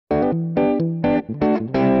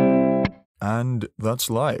And that's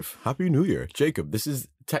live. Happy New Year. Jacob, this is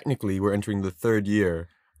technically, we're entering the third year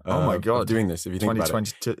Oh my God. of doing this, if you think about it.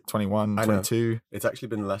 2020, 21, 22. It's actually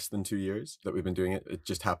been less than 2 years that we've been doing it. It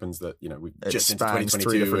just happens that, we've just into spans 3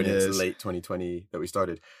 2022 different and years. it's late 2020 that we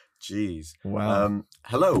started. Jeez. Wow.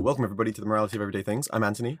 Hello, welcome everybody to the Morality of Everyday Things. I'm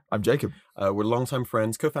Anthony. I'm Jacob. We're longtime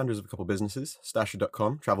friends, co-founders of a couple businesses,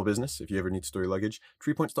 Stasher.com, travel business, if you ever need to store your luggage,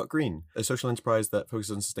 TreePoints.green, a social enterprise that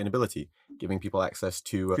focuses on sustainability, giving people access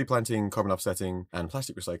to tree planting, carbon offsetting, and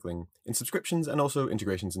plastic recycling in subscriptions and also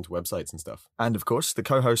integrations into websites and stuff. And of course, the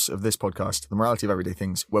co-hosts of this podcast, The Morality of Everyday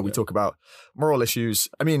Things, where we talk about moral issues.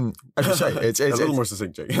 I mean, as you say, it's a little more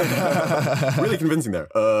succinct, Jake. Really convincing there.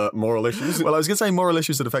 Moral issues. Well, I was going to say moral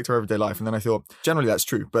issues that affect our everyday life, and then I thought, generally that's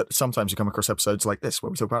true, but sometimes you come across episodes like this where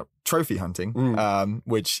we talk about trophy hunting,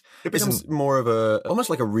 which it becomes more of almost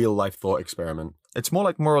like a real life thought experiment. It's more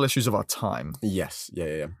like moral issues of our time. Yes,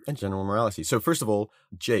 yeah. And general morality. So first of all,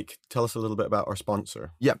 Jake, tell us a little bit about our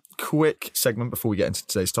sponsor. Yeah, quick segment before we get into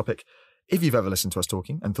today's topic. If you've ever listened to us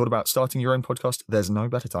talking and thought about starting your own podcast, there's no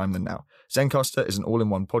better time than now. Zencastr is an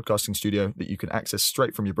all-in-one podcasting studio that you can access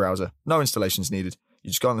straight from your browser. No installations needed. You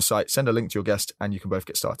just go on the site, send a link to your guest, and you can both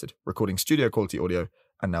get started, recording studio quality audio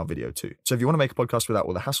and now video too. So if you want to make a podcast without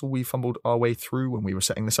all the hassle we fumbled our way through when we were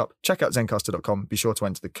setting this up, check out Zencastr.com. Be sure to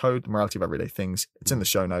enter the code Morality of Everyday Things. It's in the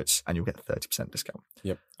show notes and you'll get a 30% discount.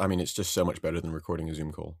 Yep. I mean, it's just so much better than recording a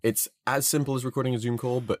Zoom call. It's as simple as recording a Zoom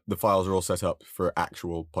call, but the files are all set up for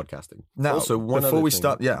actual podcasting. Now, also, before we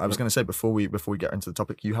start, I was going to say, before we get into the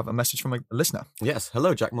topic, you have a message from a listener. Yes.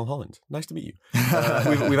 Hello, Jack Mulholland. Nice to meet you.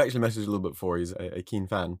 We've actually messaged a little bit before. He's a keen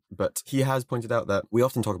fan, but he has pointed out that we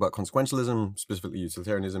often talk about consequentialism, specifically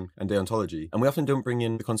utilitarianism and deontology, and we often don't bring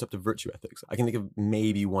in the concept of virtue ethics. I can think of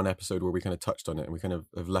maybe one episode where we kind of touched on it and we kind of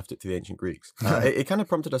have left it to the ancient Greeks. It kind of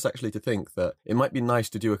prompted us actually to think that it might be nice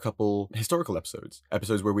to do a couple historical episodes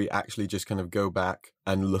where we actually just kind of go back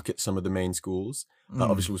and look at some of the main schools.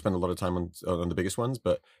 Obviously, we'll spend a lot of time on the biggest ones,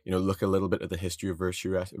 but look a little bit at the history of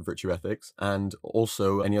virtue ethics, and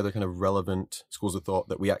also any other kind of relevant schools of thought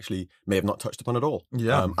that we actually may have not touched upon at all.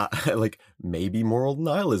 Yeah, like maybe moral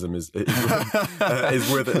nihilism is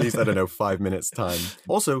worth at least 5 minutes time.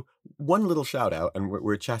 Also, one little shout out, and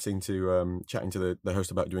we're chatting to the host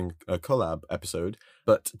about doing a collab episode,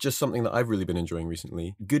 but just something that I've really been enjoying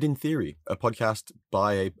recently. Good in Theory, a podcast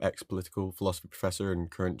by a ex-political philosophy professor and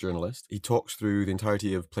current journalist. He talks through the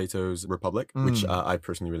entirety of Plato's Republic, which I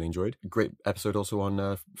personally really enjoyed. Great episode also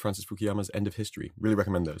on Francis Fukuyama's End of History. Really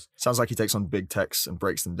recommend those. Sounds like he takes on big texts and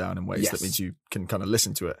breaks them down in ways that means you can kind of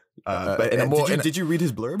listen to it. But did you read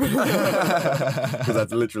his blurb? Because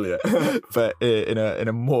that's literally it. But in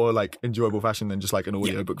a more like enjoyable fashion than just like an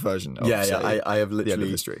audiobook version. Of, I have literally the End of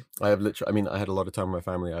History. I mean, I had a lot of time with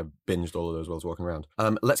my family. I've binged all of those while I was walking around.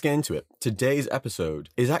 Let's get into it. Today's episode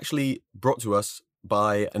is actually brought to us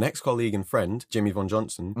by an ex-colleague and friend, Jamie Von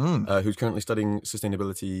Johnson, who's currently studying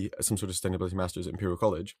sustainability, some sort of sustainability masters at Imperial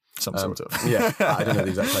College. Some sort of. Yeah, I don't know the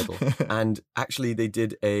exact title. And actually they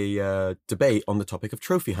did a debate on the topic of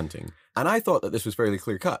trophy hunting. And I thought that this was fairly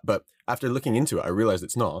clear-cut, but after looking into it, I realized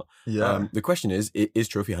it's not. Yeah. The question is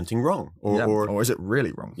trophy hunting wrong? Or is it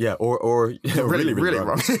really wrong? Yeah, or really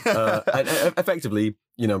wrong. And effectively,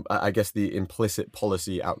 I guess the implicit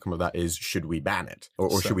policy outcome of that is, should we ban it?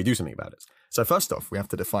 Or should we do something about it? So first off, we have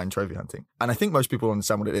to define trophy hunting. And I think most people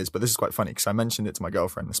understand what it is, but this is quite funny because I mentioned it to my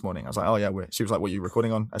girlfriend this morning. I was like, oh yeah, she was like, what are you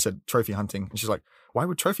recording on? I said, trophy hunting. And she's like, why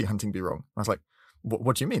would trophy hunting be wrong? I was like,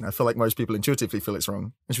 what do you mean? I feel like most people intuitively feel it's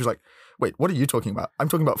wrong. And she was like, wait, what are you talking about? I'm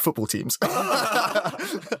talking about football teams.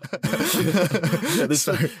 There's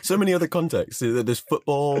so many other contexts. There's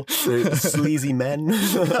football, there's sleazy men.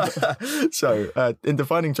 So in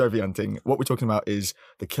defining trophy hunting, what we're talking about is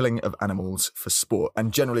the killing of animals for sport.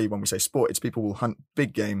 And generally when we say sport, it's people will hunt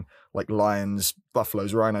big game like lions,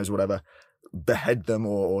 buffaloes, rhinos, whatever, behead them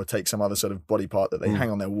or take some other sort of body part that they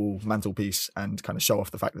hang on their wall mantelpiece and kind of show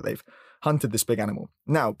off the fact that they've hunted this big animal.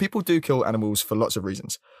 Now, people do kill animals for lots of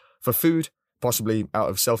reasons. For food, possibly out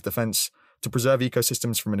of self-defense, to preserve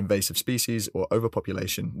ecosystems from an invasive species or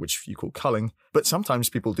overpopulation, which you call culling. But sometimes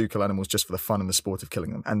people do kill animals just for the fun and the sport of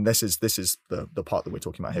killing them. And this is the part that we're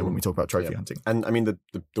talking about here when we talk about trophy hunting. And I mean,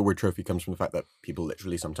 the word trophy comes from the fact that people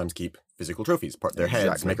literally sometimes keep physical trophies, part their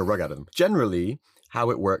heads, make a rug out of them. Generally, how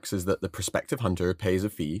it works is that the prospective hunter pays a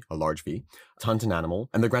fee, a large fee, to hunt an animal,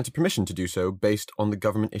 and they're granted permission to do so based on the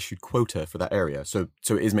government-issued quota for that area. So it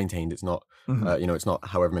is maintained. It's not, it's not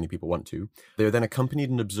however many people want to. They're then accompanied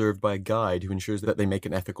and observed by a guide who ensures that they make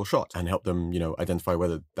an ethical shot and help them, identify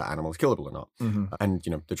whether that animal is killable or not. And,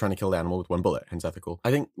 they're trying to kill the animal with one bullet, hence ethical.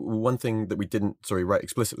 I think one thing that we didn't, write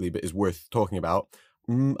explicitly, but is worth talking about,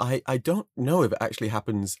 I don't know if it actually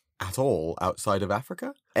happens at all outside of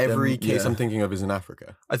Africa? Every case I'm thinking of is in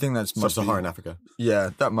Africa. I think that's Sub-Saharan Africa.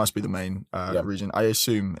 Yeah, that must be the main region. I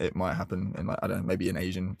assume it might happen in, like, I don't know, maybe in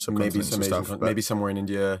Asian subcontinents and stuff. Maybe somewhere in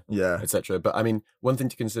India, etc. But I mean, one thing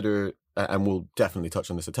to consider, and we'll definitely touch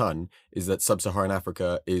on this a ton, is that Sub-Saharan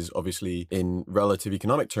Africa is obviously, in relative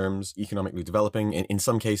economic terms, economically developing, in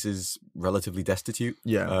some cases, relatively destitute.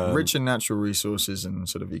 Yeah, rich in natural resources and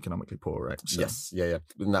sort of economically poor, right? So. Yes, yeah.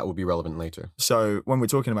 And that will be relevant later. So when we're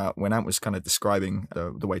talking about, when Ant was kind of describing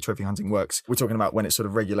the way trophy hunting works, we're talking about when it's sort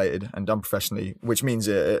of regulated and done professionally, which means,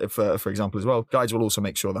 for example as well, guides will also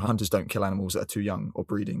make sure that hunters don't kill animals that are too young or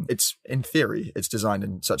breeding. It's, in theory, it's designed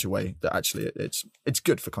in such a way that actually it's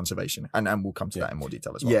good for conservation. And we'll come to that in more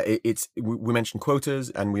detail as well. Yeah, we mentioned quotas,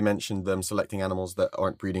 and we mentioned them selecting animals that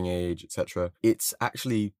aren't breeding age, etc. It's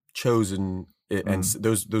actually chosen, and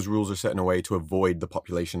those rules are set in a way to avoid the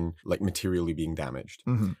population like materially being damaged.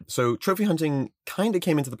 So trophy hunting kind of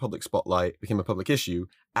came into the public spotlight, became a public issue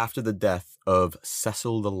after the death of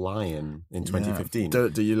Cecil the lion in 2015.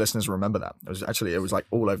 Do you listeners remember that? It was like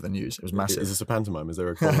all over the news. It was massive. Is this a pantomime? Is there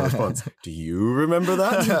a call and response? Do you remember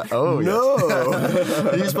that? Oh,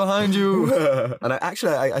 no. He's behind you. And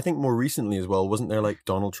I think more recently as well, wasn't there like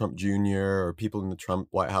Donald Trump Jr. or people in the Trump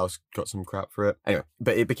White House got some crap for it? Anyway,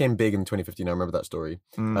 but it became big in 2015. I remember that story.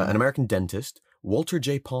 An American dentist, Walter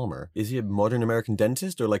J. Palmer. Is he a modern American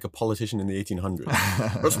dentist or like a politician in the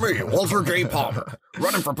 1800s? That's me, Walter J. Palmer,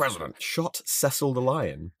 running for president. Shot Cecil the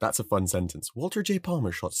lion. That's a fun sentence. Walter J.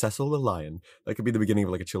 Palmer shot Cecil the lion. That could be the beginning of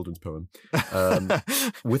like a children's poem.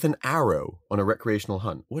 With an arrow on a recreational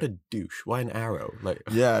hunt. What a douche. Why an arrow?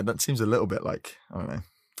 Yeah, that seems a little bit like, I don't know.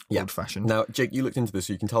 Old-fashioned. Now, Jake, you looked into this,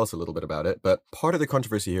 so you can tell us a little bit about it. But part of the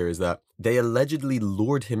controversy here is that they allegedly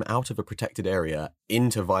lured him out of a protected area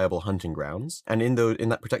into viable hunting grounds. And in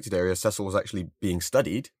that protected area, Cecil was actually being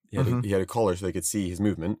studied. He had a collar so they could see his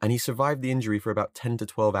movement. And he survived the injury for about 10 to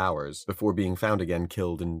 12 hours before being found again,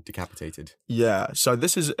 killed and decapitated. Yeah, so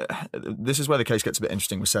this is where the case gets a bit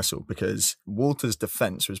interesting with Cecil, because Walter's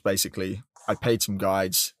defense was basically, I paid some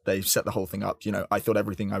guides, they set the whole thing up, I thought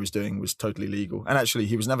everything I was doing was totally legal. And actually,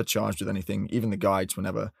 he was never charged with anything. Even the guides were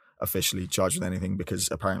never officially charged with anything because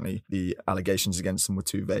apparently the allegations against them were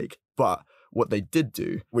too vague. But what they did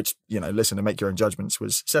do, which, listen and make your own judgments,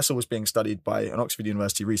 was Cecil was being studied by an Oxford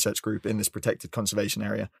University research group in this protected conservation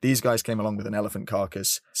area. These guys came along with an elephant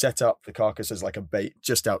carcass, set up the carcass as like a bait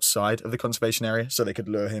just outside of the conservation area so they could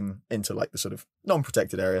lure him into like the sort of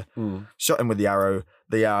non-protected area. Shot him with the arrow.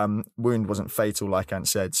 The wound wasn't fatal, like Ant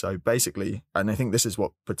said. So basically, and I think this is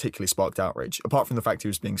what particularly sparked outrage, apart from the fact he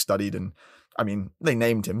was being studied, and I mean, they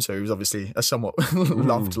named him, so he was obviously a somewhat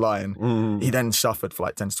loved lion. He then suffered for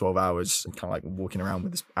like 10 to 12 hours, kind of like walking around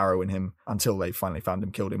with this arrow in him until they finally found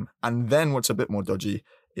him, killed him. And then what's a bit more dodgy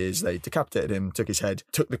is they decapitated him, took his head,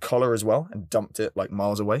 took the collar as well, and dumped it like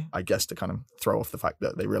miles away, I guess to kind of throw off the fact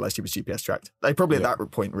that they realized he was GPS tracked. They probably at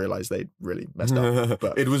that point realized they'd really messed up.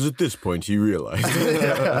 But it was at this point he realized.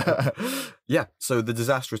 Yeah, so the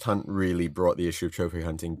disastrous hunt really brought the issue of trophy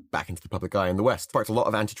hunting back into the public eye in the West. Sparked a lot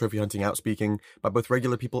of anti-trophy hunting outspeaking by both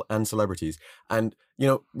regular people and celebrities. And,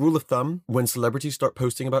 rule of thumb, when celebrities start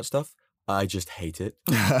posting about stuff, I just hate it.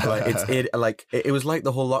 It was like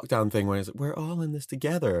the whole lockdown thing where it's like, we're all in this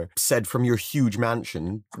together. Said from your huge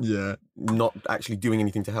mansion. Yeah. Not actually doing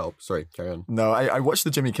anything to help. Sorry, carry on. No, I watched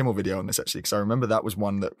the Jimmy Kimmel video on this actually, because I remember that was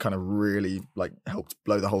one that kind of really helped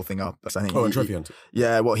blow the whole thing up. I think and trophy hunting.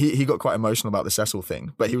 Yeah, well, he got quite emotional about the Cecil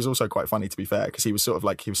thing, but he was also quite funny, to be fair, because he was sort of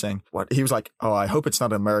like, he was saying, he was like, oh, I hope it's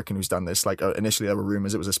not an American who's done this. Like initially there were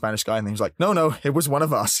rumors it was a Spanish guy, and then he was like, no, it was one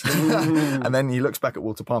of us. And then he looks back at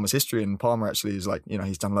Walter Palmer's history, and Palmer actually is like,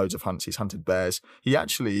 he's done loads of hunts. He's hunted bears. He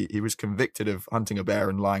was convicted of hunting a bear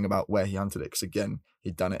and lying about where he hunted it, because again,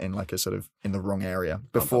 he'd done it in like a sort of in the wrong area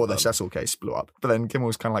before the Cecil case blew up. But then Kimmel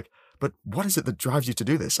was kind of like, but what is it that drives you to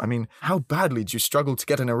do this? I mean, how badly do you struggle to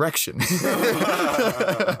get an erection?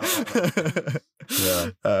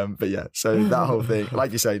 But yeah, so that whole thing,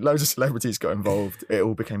 like you say, loads of celebrities got involved. It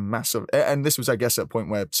all became massive. And this was, I guess, at a point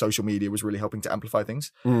where social media was really helping to amplify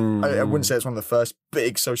things. I wouldn't say it's one of the first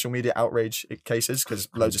big social media outrage cases, because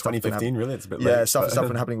loads of stuff 2015, really? It's a bit late. Yeah, stuff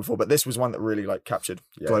been happening before. But this was one that really captured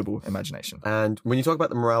global imagination. And when you talk about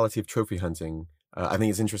the morality of trophy hunting, I think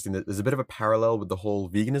it's interesting that there's a bit of a parallel with the whole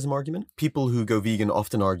veganism argument. People who go vegan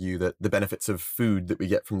often argue that the benefits of food that we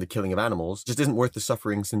get from the killing of animals just isn't worth the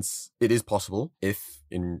suffering, since it is possible, if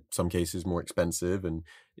in some cases more expensive and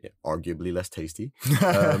arguably less tasty,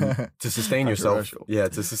 to sustain yourself.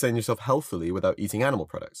 To sustain yourself healthily without eating animal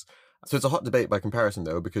products. So it's a hot debate by comparison,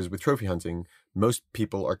 though, because with trophy hunting, most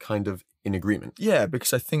people are kind of in agreement. Yeah,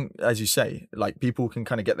 because I think, as you say, like people can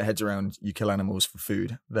kind of get their heads around you kill animals for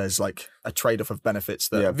food. There's like a trade-off of benefits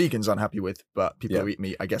that vegans aren't happy with, but people who eat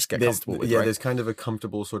meat, I guess, get comfortable with. Yeah, right? There's kind of a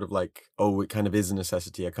comfortable sort of like, it kind of is a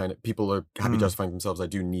necessity. People are happy justifying themselves. I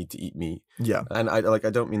do need to eat meat. Yeah, and I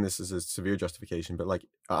don't mean this as a severe justification, but like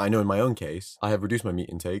I know in my own case, I have reduced my meat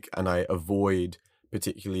intake and I avoid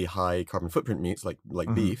particularly high carbon footprint meats like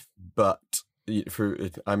beef, but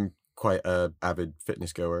I'm quite a avid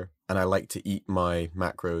fitness goer and I like to eat my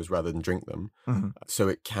macros rather than drink them. So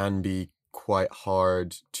it can be quite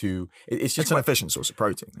hard to it's an efficient source of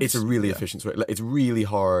protein. It's a really efficient source. It's really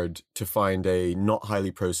hard to find a not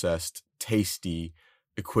highly processed, tasty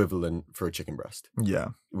equivalent for a chicken breast. Yeah.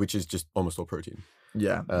 Which is just almost all protein.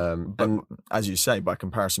 Yeah. But as you say, by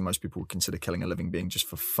comparison, most people would consider killing a living being just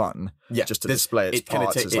for fun. Yeah. Just to display its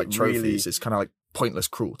parts as like trophies. Really, it's kind of like pointless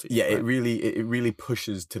cruelty. Yeah, right? it really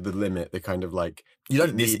pushes to the limit the kind of like you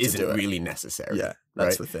don't need this to do isn't it. Really necessary. Yeah,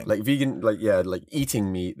 that's right? the thing. Like vegan, like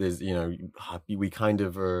eating meat. There's we kind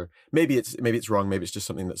of are. Maybe it's wrong. Maybe it's just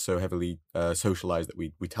something that's so heavily socialized that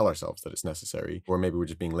we tell ourselves that it's necessary, or maybe we're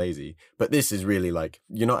just being lazy. But this is really like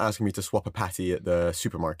you're not asking me to swap a patty at the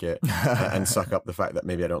supermarket and suck up the fact that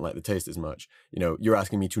maybe I don't like the taste as much. You're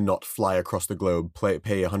asking me to not fly across the globe,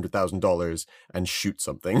 pay $100,000 and shoot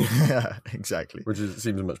something. Yeah, exactly. Which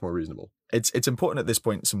seems much more reasonable. It's important at this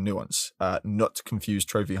point, some nuance, not to confuse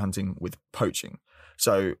trophy hunting with poaching.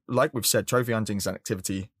 So, like we've said, trophy hunting is an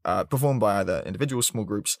activity performed by either individuals, small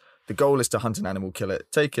groups. The goal is to hunt an animal, kill it,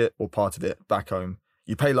 take it or part of it back home.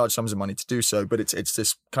 You pay large sums of money to do so, but it's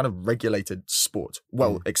this kind of regulated sport.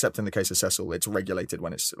 Well, except in the case of Cecil, it's regulated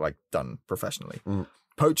when it's like done professionally.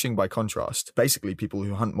 Poaching, by contrast, basically people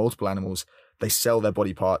who hunt multiple animals, they sell their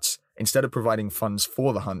body parts. Instead of providing funds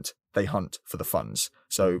for the hunt, they hunt for the funds.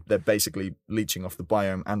 So they're basically leeching off the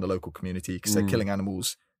biome and the local community because they're killing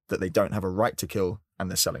animals that they don't have a right to kill and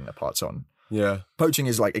they're selling their parts on. Yeah. Poaching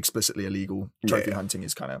is like explicitly illegal. Trophy hunting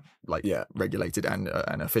is kind of like regulated and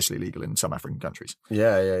officially legal in some African countries.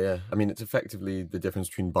 Yeah. I mean, it's effectively the difference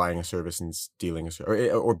between buying a service and stealing a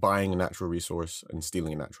service, or buying a natural resource and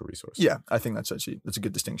stealing a natural resource. Yeah, I think that's a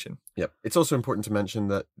good distinction. Yep. It's also important to mention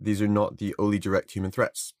that these are not the only direct human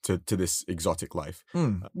threats to this exotic life.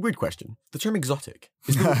 Weird question. The term exotic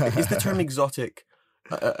is the term exotic.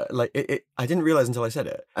 I didn't realize until I said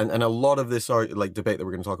it, and a lot of this debate that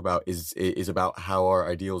we're going to talk about is about how our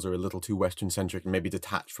ideals are a little too Western centric and maybe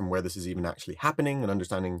detached from where this is even actually happening and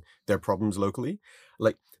understanding their problems locally.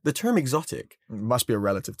 Like the term exotic must be a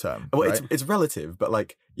relative term. Well, right? it's relative, but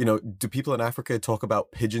do people in Africa talk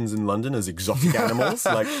about pigeons in London as exotic animals?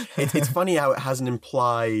 Like it's funny how it has an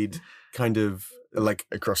implied kind of like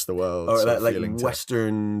across the world, or like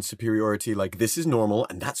Western superiority. Like this is normal,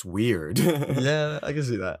 and that's weird. Yeah, I can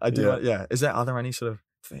see that. I do. Yeah. Are there any sort of?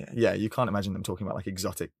 Yeah, you can't imagine them talking about like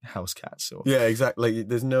exotic house cats or. Yeah, exactly. Like,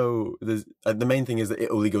 there's the main thing is that it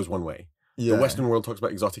only goes one way. Yeah. The Western world talks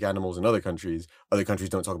about exotic animals in other countries. Other countries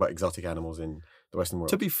don't talk about exotic animals in the Western world.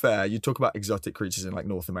 To be fair, you talk about exotic creatures in like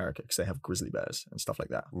North America because they have grizzly bears and stuff like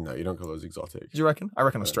that. No, you don't call those exotic. Do you reckon? I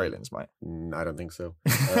reckon Australians might. I don't think so.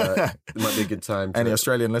 It might be a good time. Any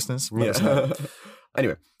Australian listeners? Yeah.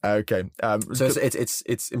 Anyway, okay. So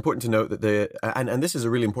it's important to note that and this is a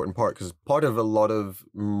really important part because part of a lot of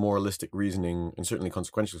moralistic reasoning and certainly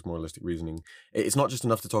consequentialist moralistic reasoning, it's not just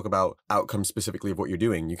enough to talk about outcomes specifically of what you're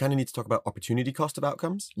doing. You kind of need to talk about opportunity cost of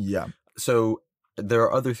outcomes. Yeah. So there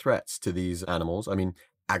are other threats to these animals. I mean,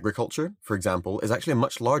 agriculture, for example, is actually a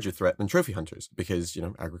much larger threat than trophy hunters because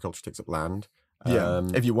agriculture takes up land. Yeah,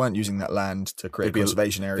 if you weren't using that land to create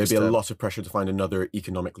conservation areas, there'd be a lot of pressure to find another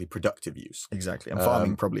economically productive use. Exactly, and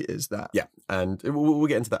farming probably is that. Yeah, and we'll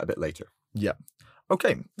get into that a bit later. Yeah.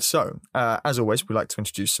 Okay, so as always, we like to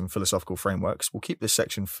introduce some philosophical frameworks. We'll keep this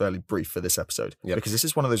section fairly brief for this episode because this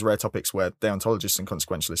is one of those rare topics where deontologists and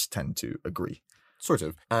consequentialists tend to agree. Sort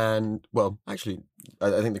of. And, well, actually,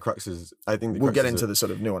 I think the crux is... We'll get into the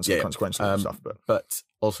sort of nuance of consequential stuff. But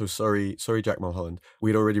also, sorry, Jack Mulholland.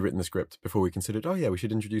 We'd already written the script before we considered, we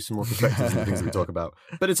should introduce some more perspectives and things that we talk about.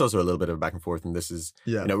 But it's also a little bit of back and forth, and this is,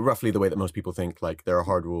 roughly the way that most people think, like, there are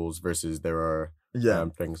hard rules versus there are...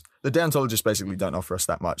 things. The deontologists basically don't offer us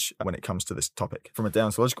that much when it comes to this topic. From a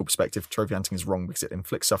deontological perspective, trophy hunting is wrong because it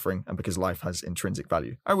inflicts suffering and because life has intrinsic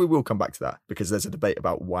value. And we will come back to that because there's a debate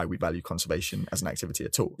about why we value conservation as an activity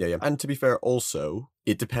at all. Yeah. And to be fair, also,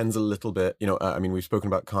 it depends a little bit, we've spoken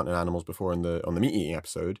about continent animals before on the meat eating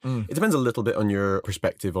episode. It depends a little bit on your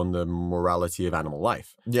perspective on the morality of animal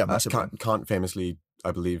life. Yeah, massively. Kant famously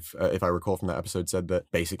I believe, if I recall from that episode, said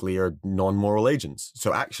that basically are non-moral agents.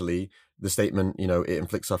 So actually, the statement, you know, it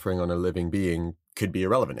inflicts suffering on a living being could be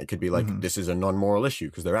irrelevant. It could be like, this is a non-moral issue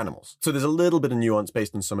because they're animals. So there's a little bit of nuance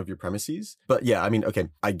based on some of your premises. But yeah, I mean, okay,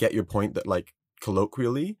 I get your point that like,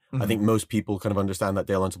 colloquially, I think most people kind of understand that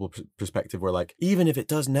deontological perspective where like, even if it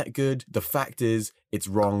does net good, the fact is it's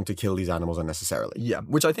wrong to kill these animals unnecessarily. Yeah,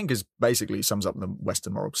 which I think is basically sums up the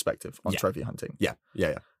Western moral perspective on trophy hunting. Yeah.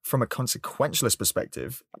 From a consequentialist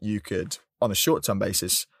perspective, you could, on a short-term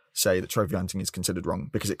basis, say that trophy hunting is considered wrong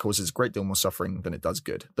because it causes a great deal more suffering than it does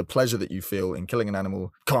good. The pleasure that you feel in killing an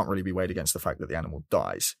animal can't really be weighed against the fact that the animal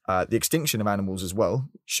dies. The extinction of animals as well,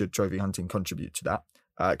 should trophy hunting contribute to that,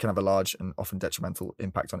 can have a large and often detrimental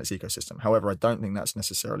impact on its ecosystem. However, I don't think that's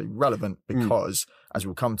necessarily relevant because, as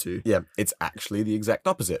we'll come to, it's actually the exact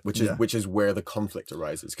opposite, which is where the conflict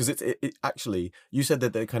arises. Because it actually, you said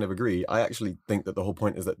that they kind of agree. I actually think that the whole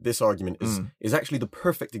point is that this argument is actually the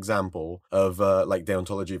perfect example of like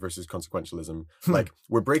deontology versus consequentialism. Like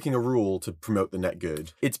we're breaking a rule to promote the net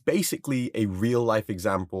good. It's basically a real life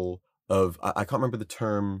example of I can't remember the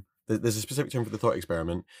term. There's a specific term for the thought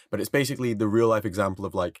experiment, but it's basically the real life example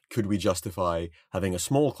of like, could we justify having a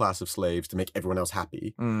small class of slaves to make everyone else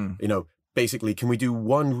happy? You know, basically, can we do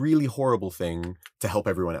one really horrible thing to help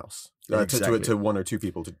everyone else? To one or two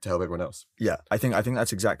people to help everyone else? Yeah, I think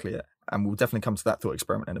that's exactly it. And we'll definitely come to that thought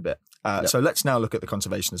experiment in a bit. So let's now look at the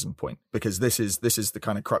conservationism point, because this is the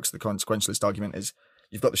kind of crux of the consequentialist argument is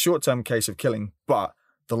you've got the short-term case of killing, but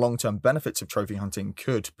the long-term benefits of trophy hunting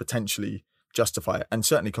could potentially justify it, and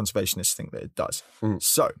certainly conservationists think that it does.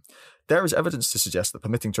 So there is evidence to suggest that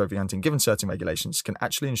permitting trophy hunting, given certain regulations, can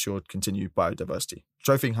actually ensure continued biodiversity.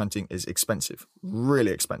 Trophy hunting is expensive,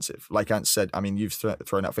 really expensive. Like Ant said, I mean, you've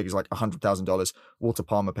thrown out figures like $100,000. Walter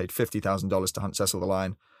Palmer paid $50,000 to hunt Cecil the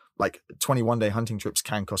lion. Like 21-day hunting trips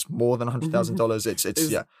can cost more than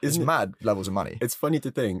 $100,000. It's mad levels of money. It's funny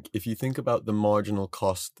to think, if you think about the marginal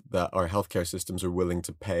cost that our healthcare systems are willing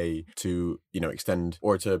to pay to, you know, extend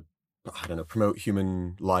or to, I don't know, promote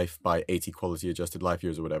human life by 80 quality adjusted life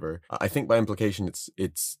years or whatever. I think by implication,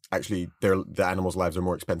 it's actually the animals' lives are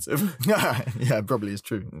more expensive. Yeah, it probably is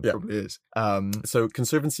true. It probably is. So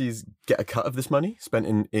conservancies get a cut of this money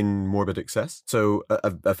spent in morbid excess. So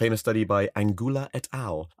a famous study by Angula et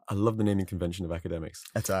al. I love the naming convention of academics.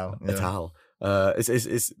 Et al. Yeah. Et al.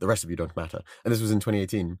 It's the rest of you don't matter. And this was in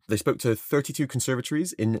 2018. They spoke to 32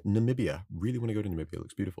 conservatories in Namibia. Really want to go to Namibia. It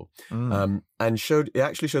looks beautiful. And it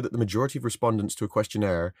actually showed that the majority of respondents to a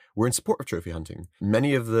questionnaire were in support of trophy hunting.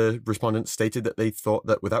 Many of the respondents stated that they thought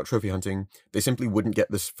that without trophy hunting, they simply wouldn't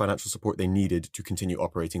get this financial support they needed to continue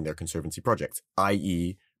operating their conservancy project,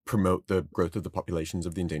 i.e., promote the growth of the populations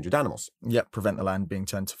of the endangered animals. Yep, prevent the land being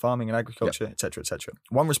turned to farming and agriculture, etc., etc.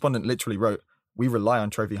 One respondent literally wrote, "We rely on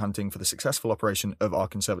trophy hunting for the successful operation of our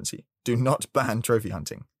conservancy. Do not ban trophy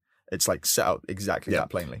hunting." It's like set out exactly that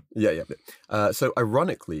plainly. So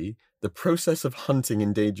ironically, the process of hunting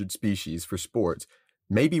endangered species for sport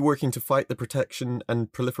may be working to fight the protection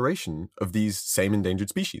and proliferation of these same endangered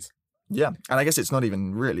species. Yeah, and I guess it's not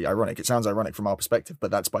even really ironic. It sounds ironic from our perspective,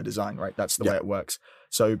 but that's by design, right? That's the way it works.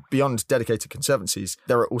 So beyond dedicated conservancies,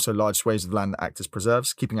 there are also large swathes of land that act as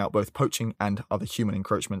preserves, keeping out both poaching and other human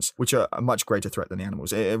encroachments, which are a much greater threat than the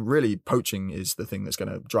animals. Really, poaching is the thing that's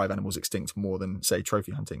going to drive animals extinct more than, say,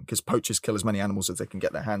 trophy hunting, because poachers kill as many animals as they can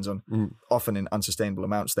get their hands on, often in unsustainable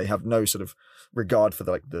amounts. They have no sort of regard for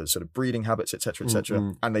the sort of breeding habits, etc.,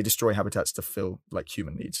 and they destroy habitats to fill like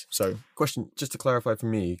human needs. So, question, just to clarify for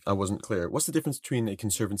me, I wasn't clear. What's the difference between a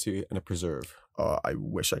conservancy and a preserve? I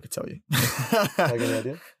wish I could tell you. I get an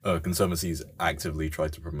idea. Conservancies actively try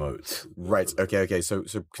to promote. Right. Okay. So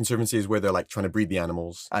conservancy is where they're like trying to breed the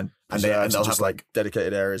animals, and they'll have like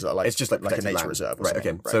dedicated areas that are like it's just like a nature land. reserve. Or right.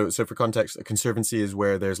 Okay. Right. So for context, a conservancy is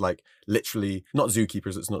where there's like literally not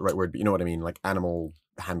zookeepers. It's not the right word, but you know what I mean. Like animal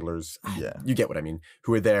handlers. Yeah. You get what I mean.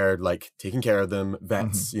 Who are there like taking care of them,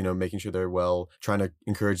 vets, you know, making sure they're well, trying to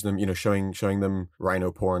encourage them, you know, showing them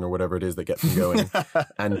rhino porn or whatever it is that gets them going.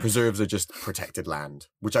 And preserves are just protected land,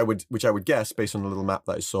 which I would guess based on the little map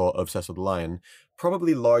that I saw of Cecil the lion,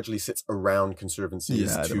 probably largely sits around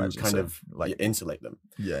conservancies to kind of like insulate them.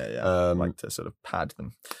 Like to sort of pad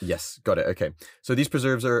them. Yes, got it. Okay. So these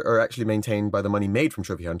preserves are actually maintained by the money made from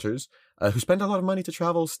trophy hunters, who spend a lot of money to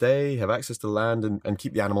travel, stay, have access to land, and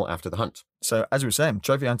keep the animal after the hunt. So as we were saying,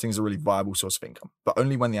 trophy hunting is a really viable source of income, but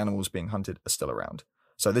only when the animals being hunted are still around.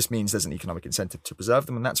 So this means there's an economic incentive to preserve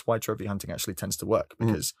them, and that's why trophy hunting actually tends to work,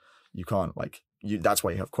 because you can't that's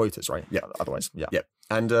why you have quotas, right? Yeah. Otherwise, yeah.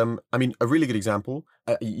 And I mean, a really good example,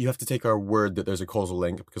 you have to take our word that there's a causal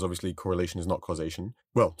link, because obviously correlation is not causation.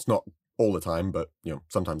 Well, it's not all the time, but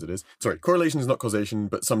sometimes it is. Sorry, correlation is not causation,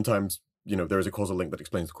 but sometimes there is a causal link that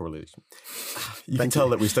explains the correlation. You can tell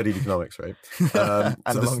that we studied economics, right? And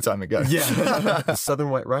a long time ago. Yeah. The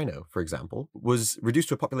southern white rhino, for example, was reduced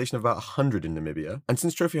to a population of about 100 in Namibia. And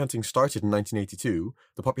since trophy hunting started in 1982,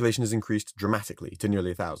 the population has increased dramatically to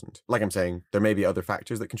nearly 1,000. Like I'm saying, there may be other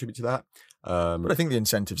factors that contribute to that. But I think the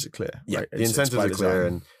incentives are clear. Yeah, right? the incentives are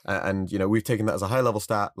clear. And we've taken that as a high-level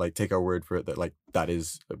stat, like take our word for it, that like that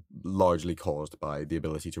is largely caused by the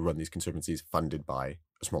ability to run these conservancies funded by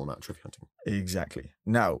a small amount of trophy hunting. Exactly.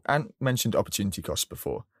 Now, Ant mentioned opportunity costs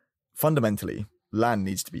before. Fundamentally, land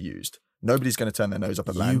needs to be used. Nobody's going to turn their nose up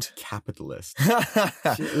at land. You capitalist.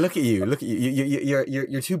 Look at you.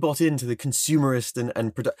 You're too bought into the consumerist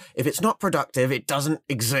and if it's not productive, it doesn't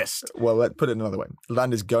exist. Well, let's put it another way.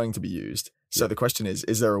 Land is going to be used. So the question is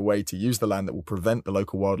there a way to use the land that will prevent the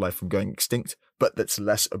local wildlife from going extinct, but that's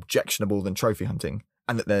less objectionable than trophy hunting,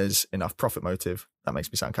 and that there's enough profit motive? That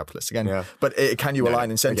makes me sound capitalist again. Yeah. But can you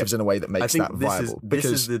align incentives in a way that makes that viable? This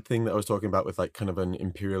is the thing that I was talking about with like kind of an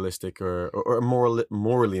imperialistic or a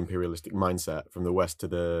morally imperialistic mindset from the West to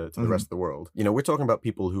the rest of the world. We're talking about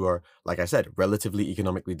people who are, like I said, relatively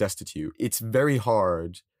economically destitute. It's very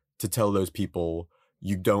hard to tell those people,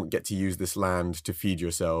 you don't get to use this land to feed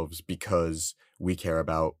yourselves because we care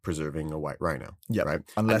about preserving a white rhino. Yeah, right.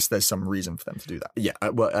 Unless there's some reason for them to do that.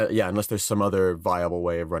 Yeah, unless there's some other viable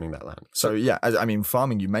way of running that land. So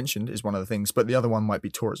farming you mentioned is one of the things, but the other one might be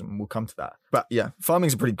tourism, and we'll come to that. But yeah, farming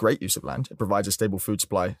is a pretty great use of land. It provides a stable food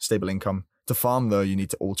supply, stable income. To farm, though, you need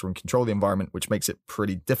to alter and control the environment, which makes it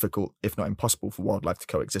pretty difficult, if not impossible, for wildlife to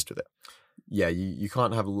coexist with it. Yeah, you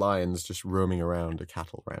can't have lions just roaming around a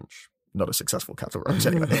cattle ranch. Not a successful cattle ranch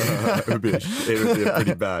anyway. It would be a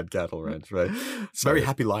pretty bad cattle ranch, right? Very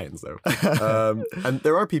happy lions, though. And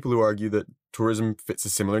there are people who argue that tourism fits a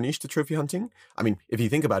similar niche to trophy hunting. I mean, if you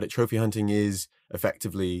think about it, trophy hunting is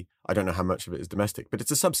effectively, I don't know how much of it is domestic, but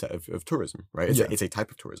it's a subset of tourism, right? It's a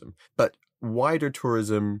type of tourism. But wider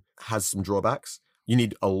tourism has some drawbacks. You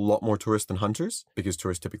need a lot more tourists than hunters, because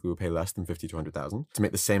tourists typically will pay less than 50 to 100,000 to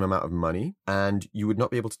make the same amount of money. And you would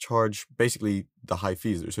not be able to charge basically the high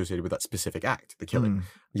fees that are associated with that specific act, the killing.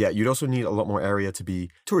 Yeah, you'd also need a lot more area to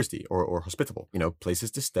be touristy or hospitable.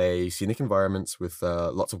 Places to stay, scenic environments with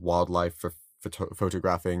lots of wildlife for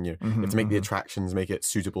photographing. You have to make the attractions, make it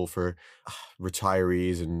suitable for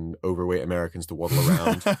retirees and overweight Americans to waddle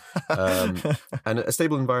around. And a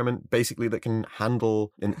stable environment basically that can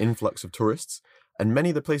handle an influx of tourists. And many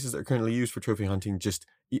of the places that are currently used for trophy hunting just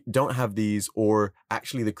don't have these, or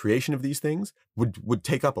actually the creation of these things would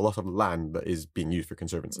take up a lot of land that is being used for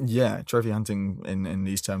conservancy. Yeah, trophy hunting in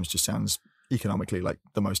these terms just sounds economically like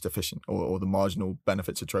the most efficient, or the marginal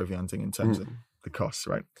benefits of trophy hunting in terms of the costs,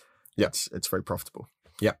 right? Yeah. It's very profitable.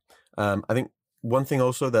 Yeah. I think one thing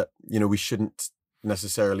also that, we shouldn't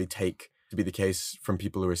necessarily take to be the case from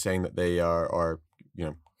people who are saying that they are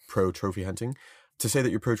pro trophy hunting. To say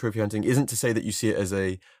that you're pro trophy hunting isn't to say that you see it as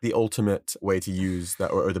the ultimate way to use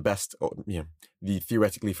that, or the best, the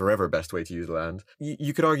theoretically forever best way to use land.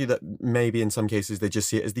 You could argue that maybe in some cases they just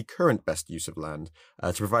see it as the current best use of land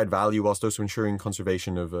to provide value whilst also ensuring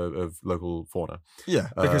conservation of local fauna. Yeah,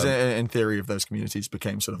 because in theory, if those communities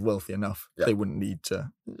became sort of wealthy enough, they wouldn't need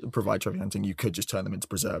to provide trophy hunting. You could just turn them into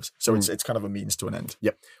preserves. So it's kind of a means to an end.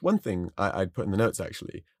 Yep. One thing I'd put in the notes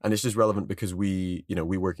actually, and it's just relevant because we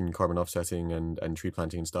work in carbon offsetting and tree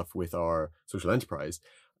planting and stuff with our social enterprise.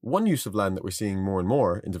 One use of land that we're seeing more and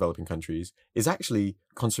more in developing countries is actually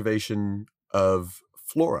conservation of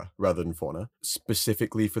flora rather than fauna,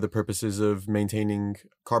 specifically for the purposes of maintaining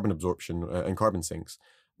carbon absorption and carbon sinks.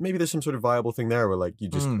 Maybe there's some sort of viable thing there where like you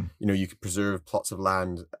just, you could preserve plots of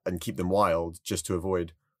land and keep them wild just to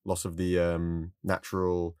avoid loss of the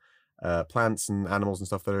natural plants and animals and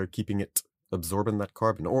stuff that are keeping it absorbing that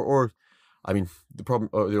carbon. Or I mean, the problem,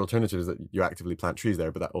 or the alternative is that you actively plant trees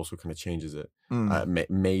there, but that also kind of changes it.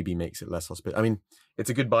 Maybe makes it less hospitable. I mean, it's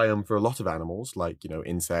a good biome for a lot of animals, like,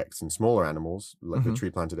 insects and smaller animals, like the tree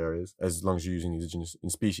planted areas, as long as you're using indigenous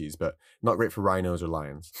species, but not great for rhinos or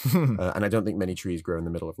lions. And I don't think many trees grow in the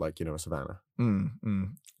middle of like, a savanna.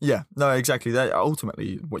 Yeah, no, exactly.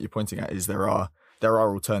 Ultimately, what you're pointing at is there are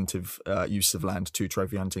alternative use of land to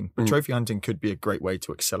trophy hunting, but trophy hunting could be a great way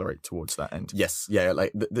to accelerate towards that end. Yes, yeah,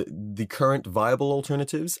 like the current viable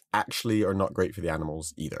alternatives actually are not great for the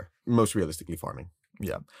animals either. Most realistically, farming.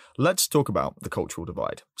 Yeah. Let's talk about the cultural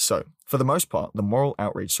divide. So, for the most part, the moral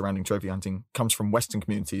outrage surrounding trophy hunting comes from Western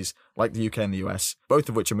communities like the UK and the US, both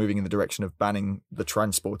of which are moving in the direction of banning the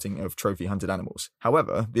transporting of trophy hunted animals.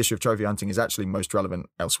 However, the issue of trophy hunting is actually most relevant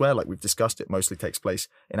elsewhere. Like we've discussed, it mostly takes place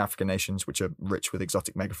in African nations, which are rich with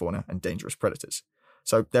exotic megafauna and dangerous predators.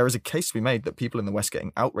 So there is a case to be made that people in the West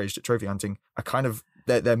getting outraged at trophy hunting are kind of,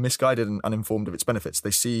 they're misguided and uninformed of its benefits.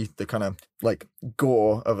 They see the kind of like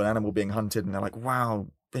gore of an animal being hunted and they're like, wow,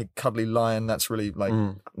 big cuddly lion, that's really like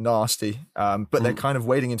nasty. But they're kind of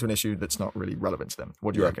wading into an issue that's not really relevant to them.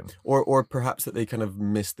 What do you reckon? Or perhaps that they kind of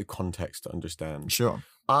miss the context to understand. Sure.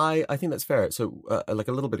 I think that's fair. So, like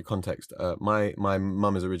a little bit of context. My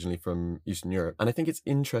mum is originally from Eastern Europe, and I think it's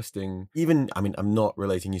interesting. I'm not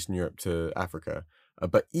relating Eastern Europe to Africa,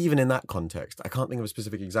 but even in that context, I can't think of a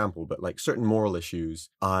specific example. But like certain moral issues,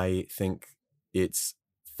 I think it's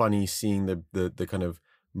funny seeing the kind of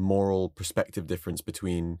moral perspective difference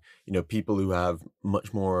between people who have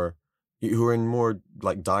who are in more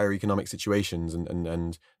like dire economic situations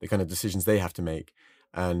and the kind of decisions they have animals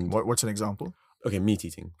and what's an example? Okay, meat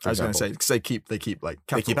eating. I was going to say because they keep like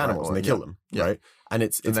they keep animals and they kill them, right? And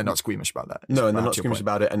and they're not squeamish about that. No, and they're not squeamish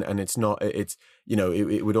about it, and it's not. It's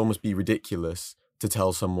it would almost be ridiculous to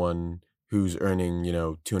tell someone who's earning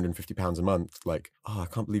 £250 a month, like, oh, I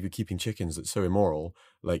can't believe you're keeping chickens. That's so immoral.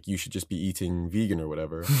 Like, you should just be eating vegan or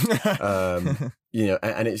whatever. And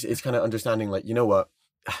it's kind of understanding, like, you know what?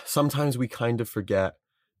 Sometimes we kind of forget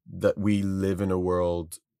that we live in a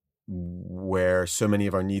world where so many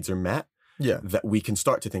of our needs are met. Yeah, that we can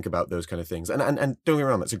start to think about those kind of things. And don't get me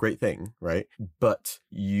wrong, that's a great thing, right? But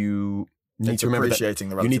you need to remember appreciating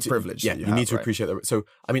the relative privilege. Yeah, you need to appreciate that. So,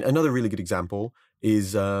 I mean, another really good example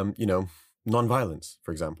is, nonviolence,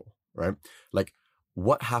 for example, right? Like,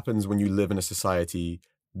 what happens when you live in a society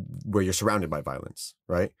where you're surrounded by violence,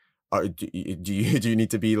 right? Do you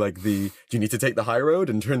need to be like do you need to take the high road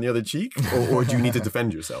and turn the other cheek, or do you need to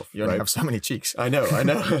defend yourself? You only have so many cheeks. I know.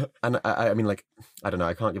 And I mean, like, I don't know.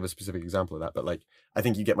 I can't give a specific example of that, but like, I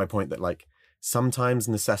think you get my point that like sometimes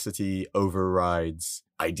necessity overrides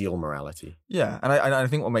ideal morality. Yeah, and I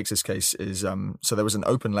think what makes this case is so there was an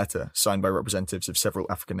open letter signed by representatives of several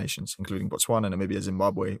African nations, including Botswana, Namibia,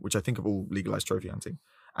 Zimbabwe, which I think have all legalized trophy hunting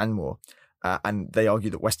and more. And they argue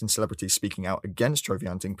that Western celebrities speaking out against trophy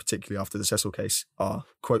hunting, particularly after the Cecil case, are,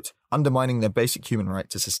 quote, undermining their basic human right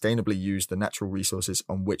to sustainably use the natural resources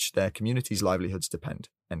on which their communities' livelihoods depend,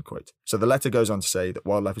 end quote. So the letter goes on to say that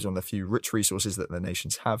wildlife is one of the few rich resources that the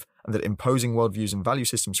nations have, and that imposing worldviews and value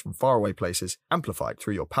systems from faraway places, amplified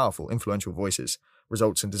through your powerful, influential voices,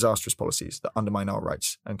 results in disastrous policies that undermine our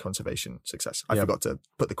rights and conservation success. I forgot to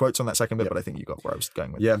put the quotes on that second bit, but I think you got where I was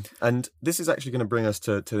going with. Yeah, and this is actually going to bring us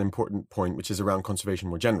to the important point, which is around conservation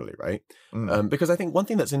more generally, right? Because I think one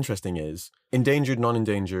thing that's interesting is endangered,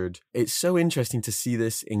 non-endangered. It's so interesting to see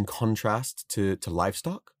this in contrast to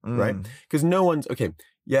livestock, right? Because no one's, okay,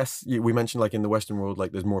 yes, we mentioned like in the Western world,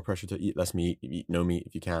 like there's more pressure to eat less meat, eat no meat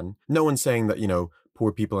if you can. No one's saying that,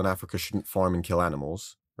 poor people in Africa shouldn't farm and kill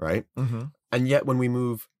animals, right? And yet when we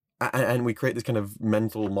move and we create this kind of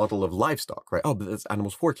mental model of livestock, right? Oh, but that's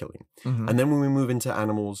animals for killing. And then when we move into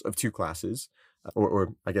animals of two classes,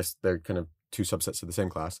 or I guess they're kind of two subsets of the same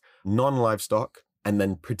class, non-livestock, and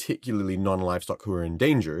then particularly non-livestock who are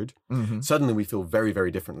endangered, suddenly we feel very,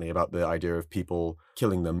 very differently about the idea of people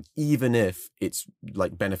killing them, even if it's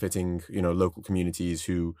like benefiting, local communities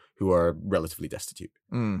who are relatively destitute,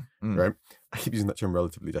 right? I keep using that term,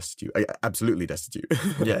 relatively destitute. Absolutely destitute.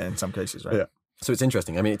 Yeah, in some cases, right? Yeah. So it's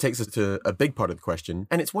interesting. I mean, it takes us to a big part of the question.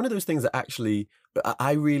 And it's one of those things that actually,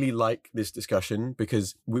 I really like this discussion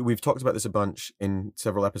because we've talked about this a bunch in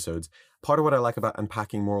several episodes. Part of what I like about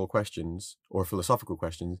unpacking moral questions or philosophical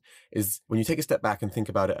questions is when you take a step back and think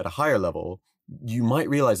about it at a higher level, you might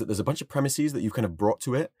realize that there's a bunch of premises that you've kind of brought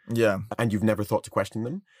to it. Yeah. And you've never thought to question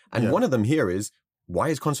them. And one of them here is, why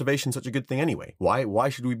is conservation such a good thing anyway? Why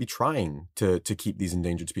should we be trying to keep these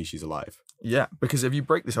endangered species alive? Yeah, because if you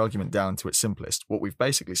break this argument down to its simplest, what we've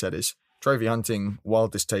basically said is trophy hunting, while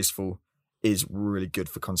distasteful, is really good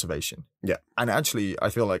for conservation. Yeah. And actually, I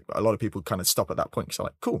feel like a lot of people kind of stop at that point because they're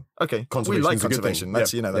like, cool, okay, we like Conservation's a good conservation. thing.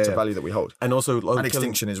 That's, Yeah. that's a value that we hold. And also, And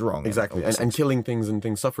extinction is wrong. Exactly. And killing things and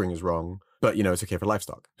things suffering is wrong. But, it's okay for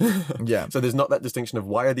livestock. Yeah. So there's not that distinction of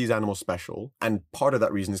why are these animals special? And part of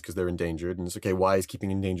that reason is because they're endangered. And it's okay, why is keeping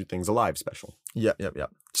endangered things alive special? Yeah.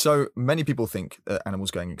 So many people think that animals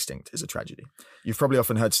going extinct is a tragedy. You've probably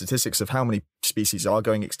often heard statistics of how many species are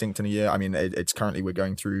going extinct in a year. I mean, it's currently we're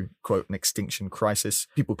going through, quote, an extinction crisis.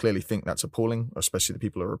 People clearly think that's appalling, especially the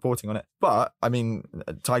people who are reporting on it. But, I mean,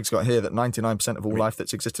 Tyke's got here that 99% of all life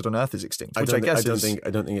that's existed on Earth is extinct, which I guess I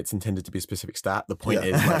don't think it's intended to be a specific stat. The point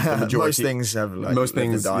is, like, the majority things have like most lived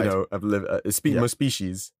and things, died. have lived. Most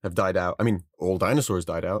species have died out. I mean, all dinosaurs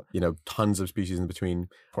died out. Tons of species in between.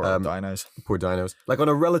 Poor old dinos. Poor dinos. Like on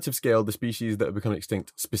a relative scale, the species that have become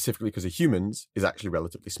extinct specifically because of humans is actually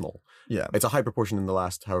relatively small. Yeah, It's a high proportion in the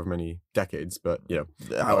last however many decades, but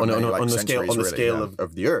However many, like, on the centuries, scale really,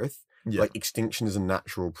 of the Earth, Yeah. like extinction is a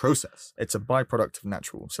natural process. it's a byproduct of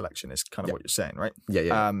natural selection. Is kind of what you're saying, right?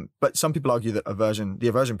 Yeah. But some people argue that the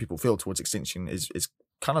aversion people feel towards extinction is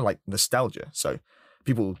kind of like nostalgia. So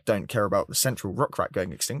people don't care about the central rock rat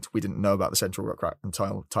going extinct. We didn't know about the central rock rat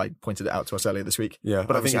until Ty pointed it out to us earlier this week. Yeah, But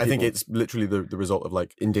but I obviously think people- it's literally the result of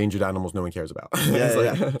like endangered animals no one cares about. It's Yeah,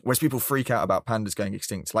 like- yeah. Whereas people freak out about pandas going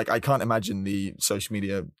extinct. Like I can't imagine the social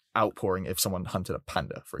media outpouring if someone hunted a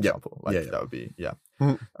panda, for example. Like Yeah. that would be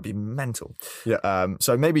Mhm. that'd be mental. Yeah.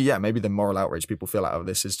 So maybe the moral outrage people feel out of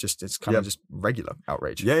this is it's kind of just regular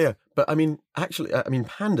outrage. Yeah. But I mean,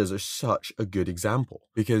 pandas are such a good example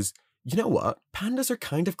because you know what? Pandas are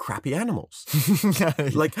kind of crappy animals.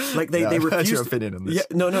 Like they I've heard refuse. your opinion on this. Yeah,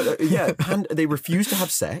 no, they refuse to have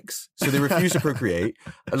sex, so they refuse to procreate.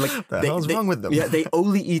 And like, The hell's wrong with them? Yeah, they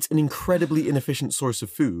only eat an incredibly inefficient source of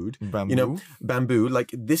food. Bamboo. Bamboo. Like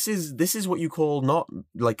this is what you call not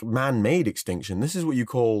like man-made extinction. This is what you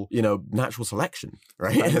call natural selection,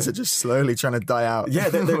 right? Pandas are just slowly trying to die out. Yeah,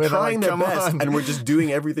 they're We're trying like, their "Come best, on." and we're just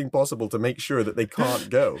doing everything possible to make sure that they can't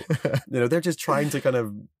go. They're just trying to kind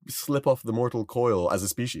of slip off the mortal coil as a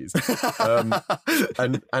species.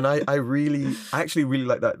 And I actually really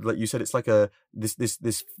like that. Like you said, it's like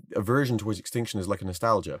this aversion towards extinction is like a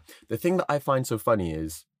nostalgia. The thing that I find so funny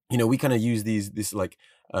is, we kind of use this like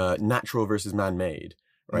natural versus man-made.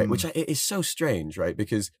 Right, which is so strange, right?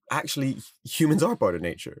 Because actually, humans are part of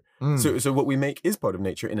nature. So what we make is part of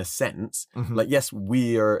nature in a sense. Mhm. Like, yes,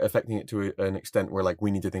 we are affecting it to an extent where, like, we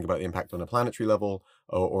need to think about the impact on a planetary level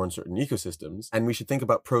or on certain ecosystems, and we should think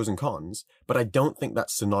about pros and cons. But I don't think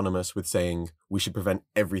that's synonymous with saying we should prevent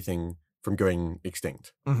everything from going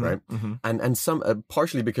extinct, Mhm, right? mhm. And some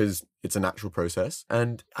partially because it's a natural process,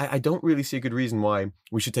 and I don't really see a good reason why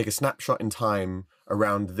we should take a snapshot in time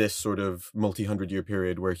around this sort of multi-100-year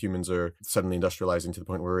period where humans are suddenly industrializing to the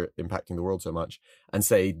point where we're impacting the world so much, and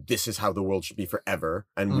say this is how the world should be forever,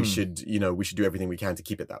 and we should do everything we can to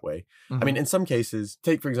keep it that way. I mean, in some cases,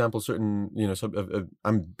 take for example certain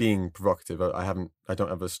I'm being provocative. I don't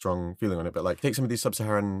have a strong feeling on it, but like take some of these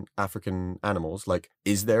sub-Saharan African animals. Like,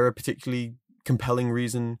 is there a particularly compelling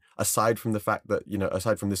reason aside from the fact that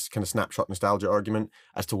aside from this kind of snapshot nostalgia argument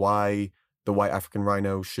as to why the white African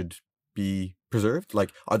rhino should be preserved?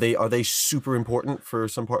 Like, are they super important for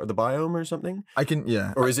some part of the biome or something?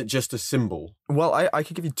 Or is it just a symbol? Well, I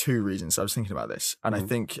could give you two reasons. I was thinking about this, and I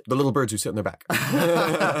think The little birds who sit on their back.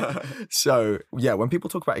 so. Yeah, when people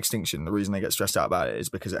talk about extinction, the reason they get stressed out about it is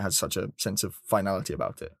because it has such a sense of finality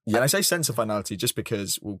about it. Yeah. And I say sense of finality just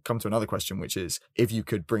because we'll come to another question, which is if you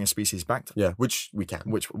could bring a species back, Yeah, which we can.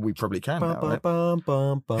 which we probably can now, right?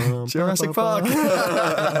 Jurassic Jurassic Park.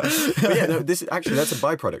 But yeah, no, that's a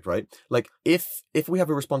byproduct, right? Like if we have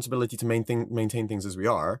a responsibility to maintain things as we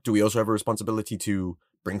are, do we also have a responsibility to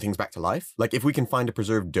bring things back to life? Like if we can find a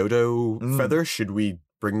preserved dodo feather, should we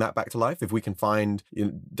bring that back to life? If we can find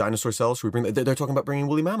dinosaur cells, should we bring that? They're talking about bringing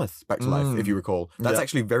woolly mammoth back to life, if you recall. That's Yeah.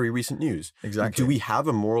 actually very recent news. Exactly. Do we have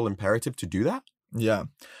a moral imperative to do that? Yeah.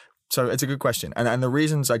 So it's a good question. And the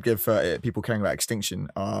reasons I'd give for people caring about extinction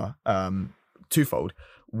are twofold.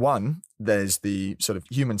 One, there's the sort of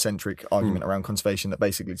human-centric argument around conservation that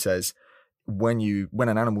basically says when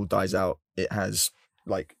an animal dies out, it has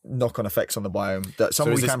like knock-on effects on the biome that some So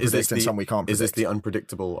we is this- can is this predict and the- some we can't Is predict. this the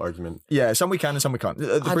unpredictable argument? Yeah, some we can and some we can't. The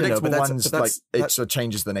don't know, predictable but that's- ones, but that's- like it sort of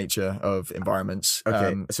changes the nature of environments.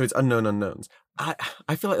 Okay, so it's unknown unknowns.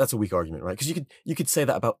 I feel like that's a weak argument, right? Because you could say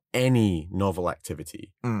that about any novel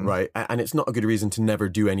activity, right? And it's not a good reason to never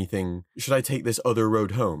do anything. Should I take this other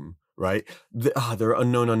road home? Right? There are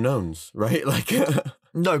unknown unknowns, right? Like,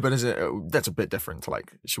 No, but that's a bit different to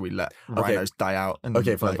like, should we let rhinos die out? And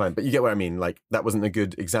okay, fine, like, fine. But you get what I mean. Like, that wasn't a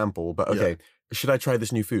good example. But okay, should I try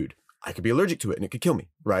this new food? I could be allergic to it and it could kill me,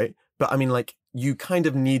 right? But I mean, like, you kind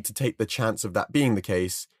of need to take the chance of that being the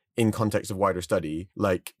case in context of wider study.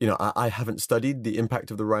 Like, I haven't studied the impact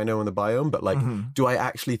of the rhino on the biome, but like, do I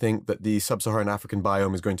actually think that the sub-Saharan African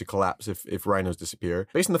biome is going to collapse if rhinos disappear?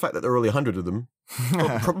 Based on the fact that there are only 100 of them,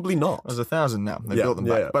 probably not. There's 1,000 now. They've Yeah, built them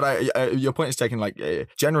yeah, back. But your point is taken. Like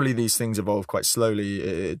generally, these things evolve quite slowly.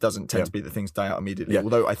 It doesn't tend to be that things die out immediately. Yeah.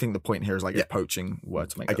 Although I think the point here is like if poaching were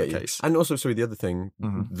to make I that get the you. case. And also, sorry, the other thing,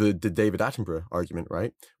 the David Attenborough argument,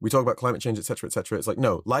 right? We talk about climate change, et cetera, et cetera. It's like,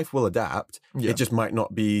 no, life will adapt. Yeah. It just might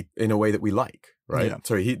not be in a way that we like, right? Yeah.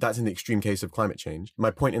 Sorry, that's in the extreme case of climate change.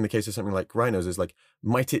 My point in the case of something like rhinos is like,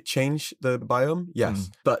 might it change the biome? Yes.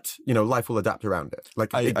 But, life will adapt around it.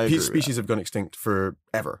 Like, I agree with species have gone extinct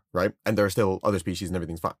forever, right? And there are still other species and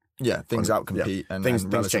everything's fine. Yeah, things outcompete and Things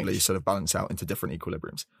relatively change. sort of balance out into different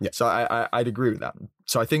equilibriums. Yeah. So I'd agree with that.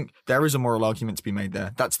 So I think there is a moral argument to be made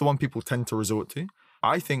there. That's the one people tend to resort to.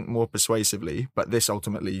 I think more persuasively, but this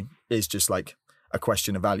ultimately is just like a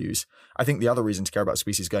question of values. I think the other reason to care about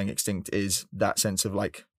species going extinct is that sense of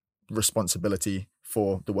like responsibility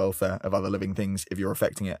for the welfare of other living things if you're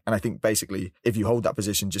affecting it. And I think basically if you hold that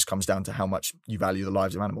position just comes down to how much you value the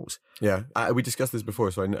lives of animals. Yeah, we discussed this before.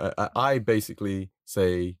 So I basically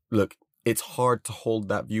say, look, it's hard to hold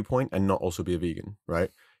that viewpoint and not also be a vegan,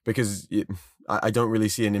 right? Because I don't really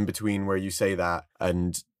see an in-between where you say that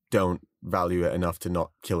and don't value it enough to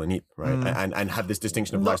not kill and eat, right? And have this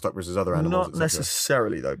distinction of livestock versus other animals. Not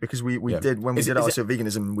necessarily though, because we did, when we did our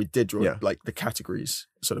veganism, we did draw like the categories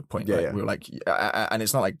sort of point. We were like, and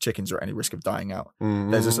it's not like chickens are at any risk of dying out.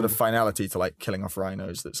 There's a sort of finality to like killing off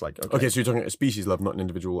rhinos that's like, okay, so you're talking at a species level, not an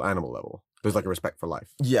individual animal level. There's like a respect for life.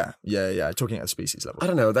 Yeah. Talking at a species level. I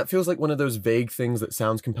don't know. That feels like one of those vague things that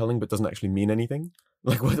sounds compelling but doesn't actually mean anything.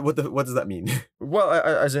 Like what does that mean? Well,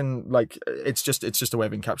 as in like it's just a way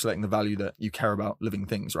of encapsulating the value that you care about living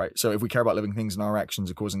things, right? So if we care about living things and our actions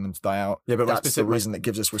are causing them to die out, but that's the reason that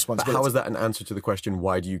gives us responsibility. But how is that an answer to the question,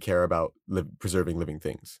 why do you care about preserving living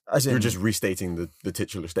things? You're just restating the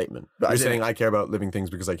titular statement. You're saying I care about living things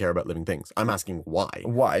because I care about living things. I'm asking why.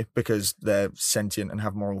 Why? Because they're sentient and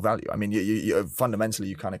have moral value. I mean, you fundamentally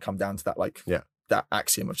you kind of come down to that that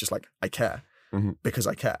axiom of just like I care. Because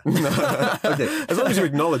I care. Okay, as long as you're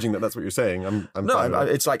acknowledging that that's what you're saying, I'm fine.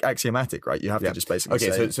 It's like axiomatic, right? You have to just basically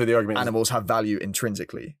say. So the argument animals have value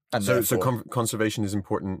intrinsically, and conservation is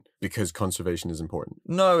important because conservation is important.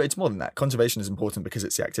 No, it's more than that. Conservation is important because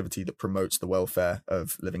it's the activity that promotes the welfare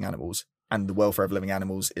of living animals. And the welfare of living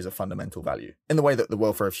animals is a fundamental value in the way that the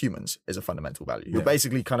welfare of humans is a fundamental value. You're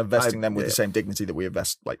basically kind of vesting them with the same dignity that we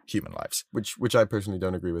invest like human lives. Which I personally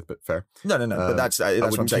don't agree with, but fair. No. But that's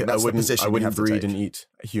what I'm saying. That's the position I wouldn't breed and eat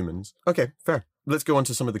humans. Okay, fair. Let's go on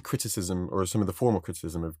to some of the criticism or some of the formal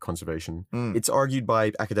criticism of conservation. It's argued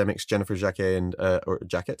by academics Jennifer Jacquet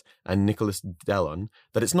and Nicholas Dallon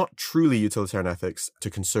that it's not truly utilitarian ethics to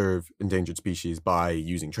conserve endangered species by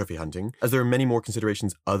using trophy hunting, as there are many more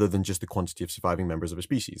considerations other than just the quantity of surviving members of a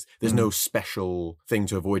species. There's no special thing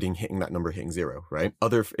to avoiding hitting that number, hitting zero, right?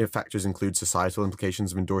 Other factors include societal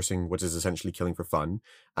implications of endorsing what is essentially killing for fun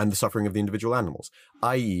and the suffering of the individual animals,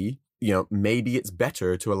 i.e., maybe it's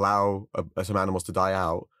better to allow some animals to die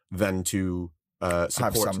out than to support,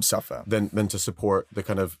 have some suffer, than to support the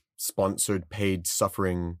kind of sponsored, paid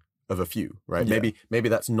suffering of a few, right? Yeah. Maybe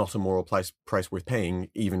that's not a moral price worth paying,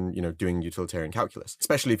 even doing utilitarian calculus,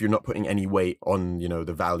 especially if you're not putting any weight on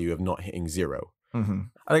the value of not hitting zero. And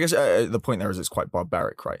I guess the point there is it's quite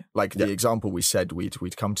barbaric, right? Like the example we said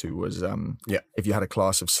we'd come to was if you had a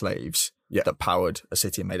class of slaves that powered a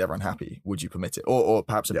city and made everyone happy, would you permit it? Or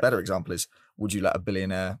perhaps a better example is, would you let a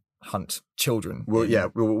billionaire hunt children? Well,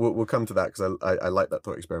 we'll come to that because I like that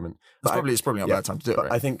thought experiment. It's probably not a bad time to do it.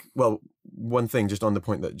 Right? I think, one thing just on the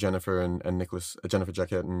point that Jennifer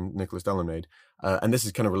Jacquet and Nicholas Dallon made, and this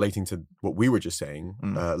is kind of relating to what we were just saying,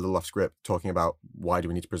 a little off script, talking about why do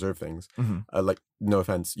we need to preserve things. Like, no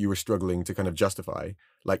offense, you were struggling to kind of justify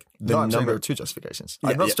like the I'm saying number. there are two justifications.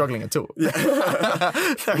 I'm not struggling at all. We'll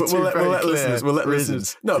let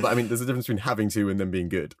listeners. No, but I mean, there's a difference between having to and then being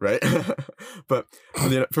good, right? But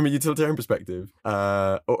from a utilitarian perspective,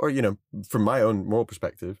 or from my own moral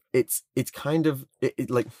perspective, it's kind of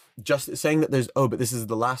like just saying that but this is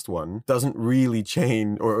the last one doesn't really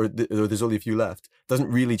change, or there's only a few left,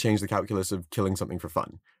 doesn't really change the calculus of killing something for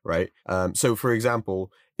fun, right? So for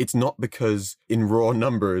example, it's not because in raw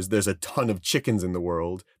numbers there's a ton of chickens in the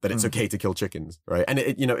world that it's okay to kill chickens, right? And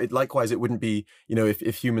it likewise, it wouldn't be,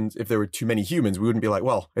 if there were too many humans, we wouldn't be like,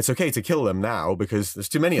 well, it's okay to kill them now because there's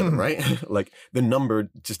too many of them, right? Like the number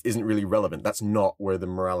just isn't really relevant. That's not where the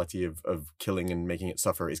morality of killing and making it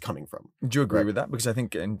suffer is coming from. Do you agree with that? Because I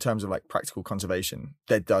think in terms of like practical conservation,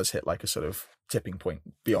 there does hit like a sort of tipping point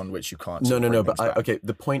beyond which you can't. No. But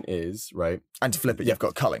the point is, right. And to flip it, you've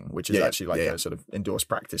got culling, which is actually like a sort of endorsed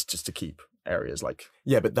practice just to keep areas like.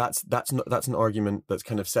 Yeah, but that's an argument that's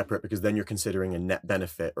kind of separate, because then you're considering a net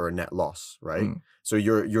benefit or a net loss, right? So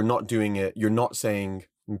you're not doing it. You're not saying.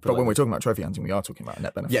 But when we're talking about trophy hunting, we are talking about a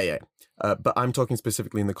net benefit. Yeah. But I'm talking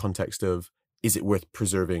specifically in the context of, is it worth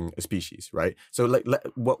preserving a species, right? So like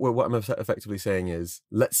what I'm effectively saying is,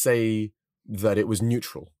 let's say that it was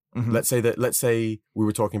neutral, Mhm. Let's say we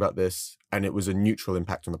were talking about this and it was a neutral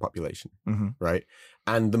impact on the population, Mhm. right?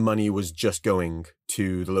 And the money was just going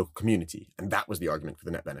to the local community, and that was the argument for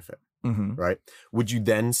the net benefit, Mhm. right? Would you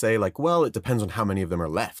then say like, well, it depends on how many of them are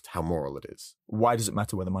left, how moral it is? Why does it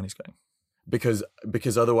matter where the money's going?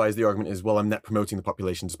 Because otherwise the argument is, well, I'm net promoting the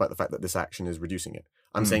population despite the fact that this action is reducing it.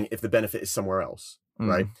 I'm saying if the benefit is somewhere else,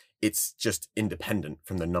 right? It's just independent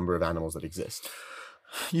from the number of animals that exist.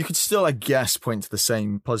 You could still, I guess, point to the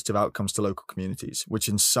same positive outcomes to local communities, which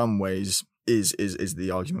in some ways is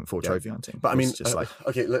the argument for trophy hunting. But I mean, It's just like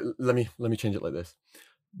okay, let me change it like this.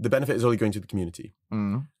 The benefit is only going to the community.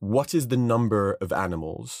 What is the number of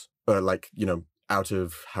animals, out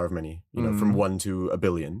of however many, from 1 to a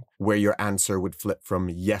billion, where your answer would flip from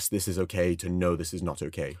yes, this is okay to no, this is not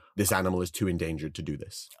okay. This animal is too endangered to do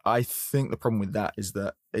this. I think the problem with that is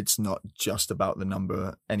that it's not just about the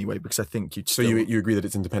number anyway, because I think you'd So still... you agree that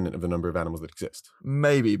it's independent of the number of animals that exist?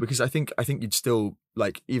 Maybe, because I think you'd still,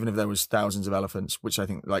 like, even if there was thousands of elephants, which I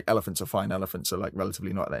think, like, elephants are fine, elephants are, like,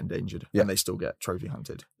 relatively not that endangered, and they still get trophy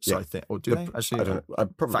hunted. So I think, or do they? Actually, I don't know.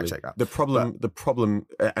 Probably. Fact check that. The problem,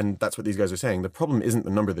 and that's what these guys are saying, the problem isn't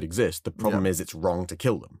the number that exists, the problem is it's wrong to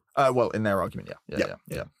kill them. Well, in their argument,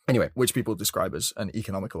 yeah. Anyway. Which people describe as an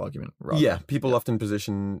economical argument. People often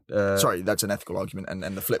position... sorry, that's an ethical argument,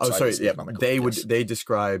 and the flip side is economical. They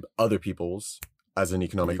describe other people's as an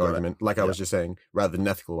economic argument, like I was just saying, rather than an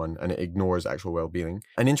ethical one, and it ignores actual well-being.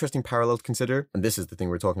 An interesting parallel to consider, and this is the thing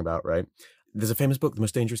we're talking about, right? There's a famous book, The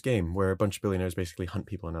Most Dangerous Game, where a bunch of billionaires basically hunt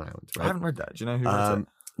people on an island, right? I haven't read that. Do you know who wrote it?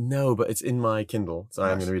 No, but it's in my Kindle, so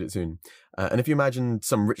I'm going to read it soon. And if you imagine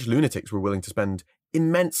some rich lunatics were willing to spend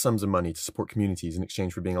immense sums of money to support communities in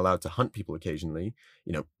exchange for being allowed to hunt people occasionally,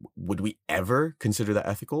 would we ever consider that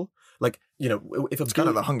ethical? Like, if it's kind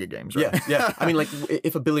of the Hunger Games, right? Yeah. I mean, like,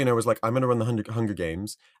 if a billionaire was like, I'm going to run the Hunger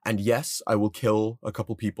Games, and yes, I will kill a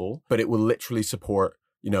couple people, but it will literally support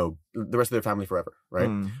the rest of their family forever, right?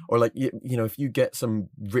 Or like, if you get some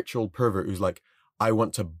rich old pervert who's like, I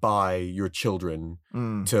want to buy your children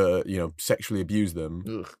to, sexually abuse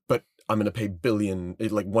them, but I'm going to pay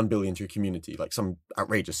like 1 billion to your community, like some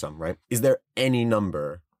outrageous sum, right? Is there any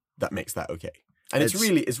number that makes that okay? And it's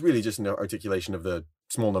really just an articulation of the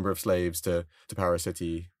small number of slaves to power a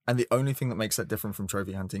city. And the only thing that makes that different from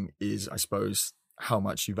trophy hunting is, I suppose, how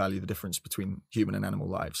much you value the difference between human and animal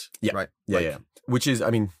lives. Yeah. Right. Yeah. Which is,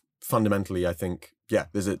 I mean, fundamentally, I think,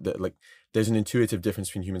 there's an intuitive difference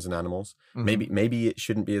between humans and animals. Maybe it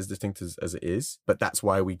shouldn't be as distinct as it is, but that's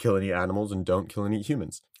why we kill and eat animals and don't kill and eat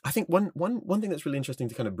humans. I think one thing that's really interesting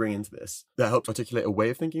to kind of bring into this that helps articulate a way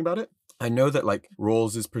of thinking about it. I know that like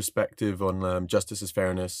Rawls's perspective on justice as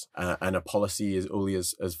fairness and a policy is only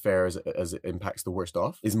as fair as it impacts the worst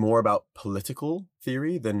off is more about political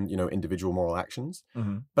theory than individual moral actions.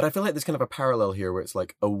 But I feel like there's kind of a parallel here where it's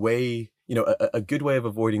like a way, a good way of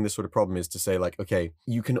avoiding this sort of problem is to say like, okay,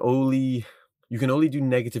 you can only do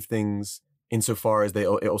negative things insofar as it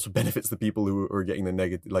also benefits the people who are getting the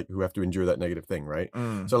negative, like who have to endure that negative thing, right?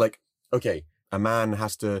 So like, okay, a man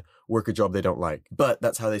has to work a job they don't like, but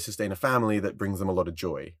that's how they sustain a family that brings them a lot of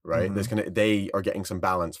joy, right? They are getting some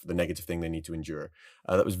balance for the negative thing they need to endure.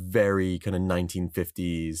 That was very kind of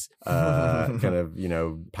 1950s, kind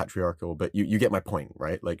of, patriarchal, but you get my point,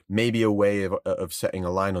 right? Like maybe a way of setting a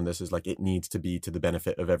line on this is like, it needs to be to the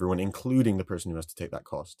benefit of everyone, including the person who has to take that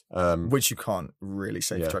cost. Which you can't really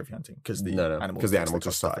say for trophy hunting because the animal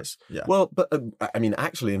just dies. Yeah. Well, but I mean,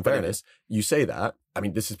 actually, in fairness, you say that. I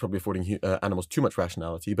mean, this is probably affording animals too much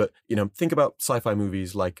rationality, but think about sci-fi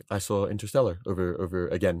movies like I saw Interstellar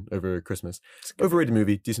over Christmas. Overrated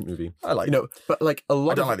movie, decent movie. I like but like a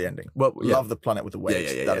lot. I don't like the ending. Well, love the planet with the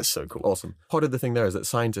waves. That is so cool. Awesome. Part of the thing there is that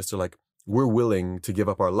scientists are like, we're willing to give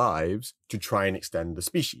up our lives to try and extend the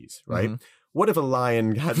species, right? What if a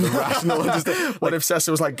lion had the rational understanding? What if Cessa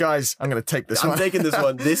was like, guys, I'm going to take this one. I'm taking this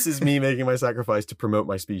one. This is me making my sacrifice to promote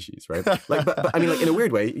my species, right? Like, but I mean, like in a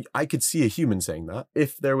weird way, I could see a human saying that.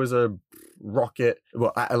 If there was a rocket,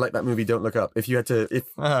 well, I like that movie, Don't Look Up. If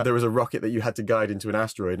there was a rocket that you had to guide into an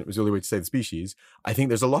asteroid and it was the only way to save the species, I think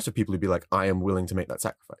there's a lot of people who'd be like, I am willing to make that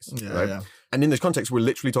sacrifice, right? Yeah. And in this context, we're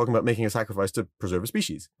literally talking about making a sacrifice to preserve a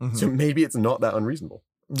species. So maybe it's not that unreasonable.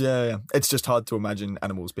 Yeah. It's just hard to imagine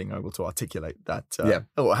animals being able to articulate that,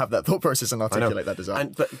 or have that thought process and articulate that desire.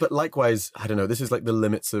 But likewise, I don't know, this is like the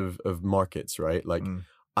limits of markets, right? Like,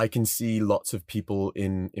 I can see lots of people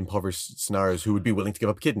in impoverished scenarios who would be willing to give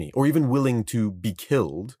up a kidney or even willing to be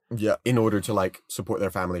killed in order to like support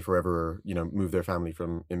their family forever, or, move their family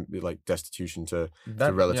from like destitution to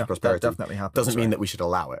relative prosperity. That definitely happens. Doesn't mean that we should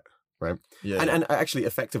allow it, right? Yeah. And actually,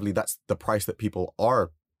 effectively, that's the price that people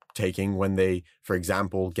are taking when they, for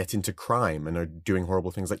example, get into crime and are doing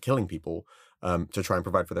horrible things like killing people to try and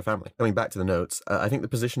provide for their family. Going back to the notes, I think the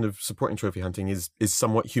position of supporting trophy hunting is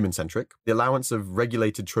somewhat human-centric. The allowance of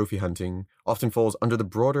regulated trophy hunting often falls under the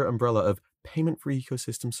broader umbrella of payment for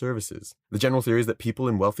ecosystem services. The general theory is that people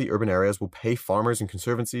in wealthy urban areas will pay farmers and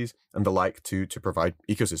conservancies and the like to provide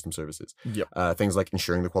ecosystem services. Yep. Things like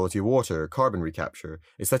ensuring the quality of water, carbon recapture,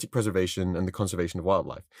 aesthetic preservation, and the conservation of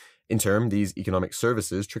wildlife. In turn, these economic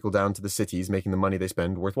services trickle down to the cities, making the money they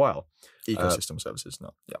spend worthwhile. Ecosystem services,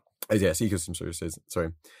 not. Yeah. Yes, ecosystem services.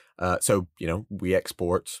 Sorry. So, we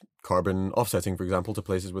export carbon offsetting, for example, to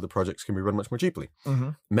places where the projects can be run much more cheaply. Mm-hmm.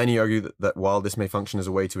 Many argue that while this may function as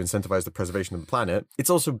a way to incentivize the preservation of the planet,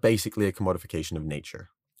 it's also basically a commodification of nature.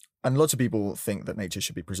 And lots of people think that nature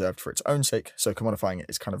should be preserved for its own sake, so commodifying it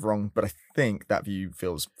is kind of wrong. But I think that view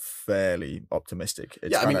feels fairly optimistic.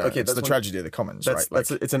 It's it's the tragedy of the commons, right?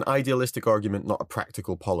 It's an idealistic argument, not a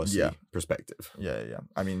practical policy perspective. Yeah.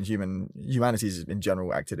 I mean, humanity's in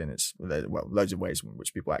general acted in loads of ways in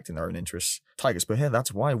which people act in their own interests. Tigers, but here,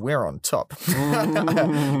 that's why we're on top,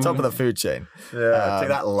 top of the food chain. Yeah, take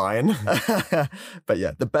that, lion. But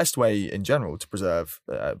yeah, the best way in general to preserve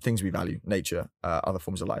things we value, nature, other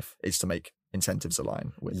forms of life, is to make incentives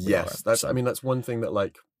align with that's one thing that,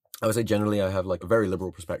 like, I would say generally I have like a very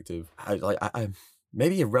liberal perspective. I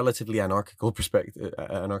maybe a relatively anarchical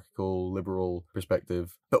liberal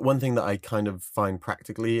perspective. But one thing that I kind of find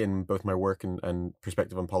practically in both my work and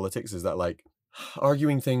perspective on politics is that, like,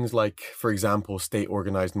 arguing things like, for example, state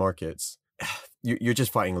organized markets, you're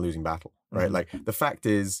just fighting a losing battle, right? Mm-hmm. Like, the fact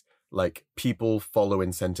is, like, people follow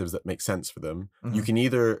incentives that make sense for them. Mm-hmm. You can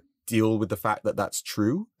either deal with the fact that that's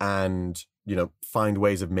true and, find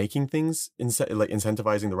ways of making things,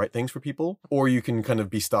 incentivizing the right things for people, or you can kind of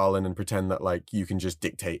be Stalin and pretend that, like, you can just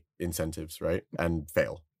dictate incentives, right? And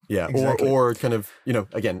fail. Yeah. Exactly. Or kind of,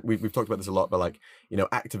 again, we've talked about this a lot, but, like,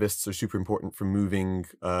 activists are super important for moving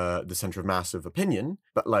the center of mass of opinion,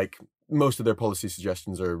 but, like, most of their policy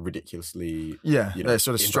suggestions are ridiculously, they're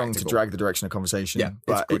sort of strong to drag the direction of conversation. Yeah,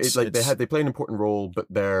 but they play an important role, but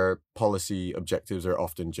their policy objectives are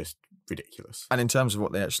often just ridiculous. And in terms of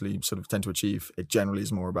what they actually sort of tend to achieve, it generally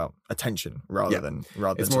is more about attention rather than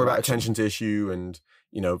it's more about attention to issue. And,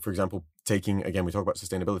 for example, we talk about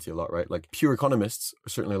sustainability a lot, right? Like, pure economists,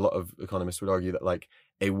 certainly a lot of economists would argue that, like,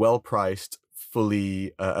 a well-priced,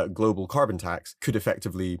 fully global carbon tax could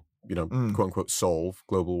effectively, quote unquote, solve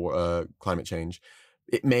global climate change.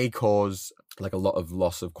 It may cause, like, a lot of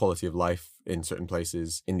loss of quality of life in certain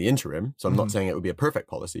places in the interim. So I'm not saying it would be a perfect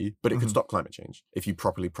policy, but it could stop climate change if you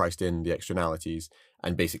properly priced in the externalities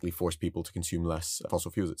and basically forced people to consume less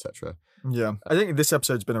fossil fuels, etc. Yeah. I think this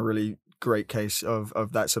episode's been a really great case of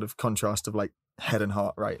that sort of contrast of, like, head and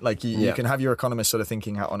heart, right? Like, you can have your economist sort of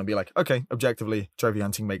thinking hat on and be like, okay, objectively, trophy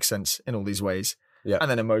hunting makes sense in all these ways. Yeah.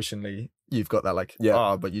 And then emotionally, you've got that, like,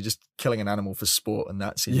 but you're just killing an animal for sport, and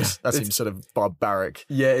that seems sort of barbaric.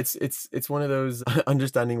 Yeah, it's one of those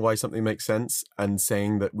understanding why something makes sense and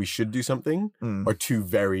saying that we should do something are two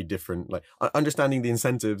very different. Like, understanding the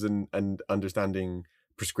incentives and understanding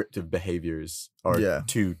prescriptive behaviors are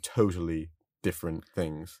two totally different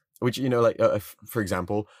things. Which, for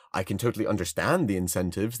example, I can totally understand the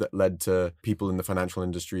incentives that led to people in the financial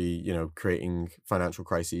industry, creating financial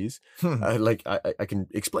crises. I can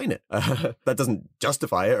explain it. That doesn't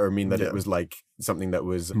justify it or mean that it was, like, something that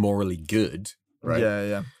was morally good, right?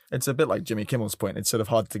 Yeah. It's a bit like Jimmy Kimmel's point. It's sort of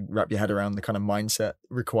hard to wrap your head around the kind of mindset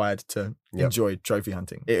required to enjoy trophy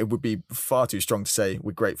hunting. It would be far too strong to say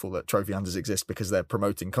we're grateful that trophy hunters exist because they're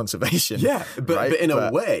promoting conservation. Yeah, but in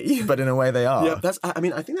a way. But in a way they are. Yeah,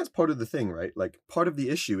 I think that's part of the thing, right? Like, part of the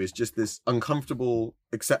issue is just this uncomfortable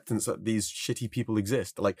acceptance that these shitty people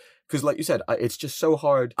exist. Like, because, like you said, it's just so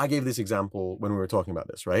hard. I gave this example when we were talking about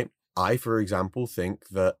this, right? I, for example, think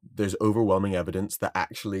that there's overwhelming evidence that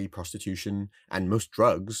actually prostitution and most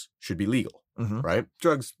drugs should be legal, right?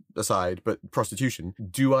 Drugs aside, but prostitution.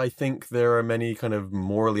 Do I think there are many kind of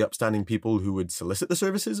morally upstanding people who would solicit the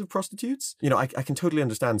services of prostitutes? I can totally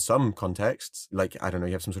understand some contexts. Like, I don't know,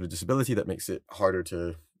 you have some sort of disability that makes it harder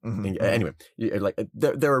to... Anyway, like,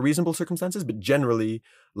 there are reasonable circumstances, but generally,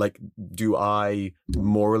 like, do I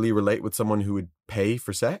morally relate with someone who would pay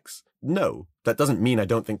for sex? No. That doesn't mean I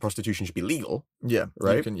don't think prostitution should be legal. Yeah,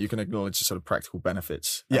 right. You can acknowledge the sort of practical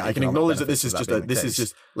benefits. Yeah, I can acknowledge that this is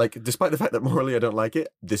just like, despite the fact that morally I don't like it,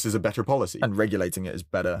 this is a better policy. And regulating it is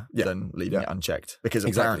better than leaving it unchecked, because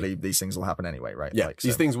apparently these things will happen anyway, right? Yeah,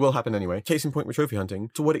 these things will happen anyway. Case in point with trophy hunting,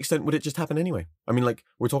 to what extent would it just happen anyway? I mean, like,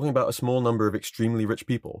 we're talking about a small number of extremely rich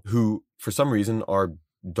people who, for some reason, are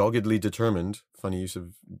doggedly determined, funny use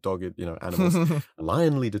of dogged, animals,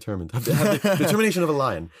 lionly determined, have the determination of a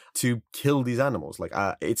lion to kill these animals. Like,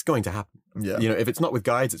 it's going to happen. Yeah. If it's not with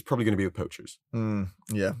guides, it's probably going to be with poachers.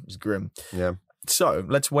 Yeah, it's grim. Yeah. So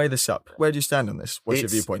let's weigh this up. Where do you stand on this? What's your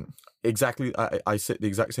viewpoint? Exactly. I sit the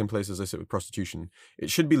exact same place as I sit with prostitution. It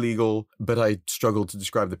should be legal, but I struggle to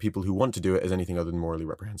describe the people who want to do it as anything other than morally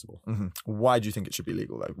reprehensible. Why do you think it should be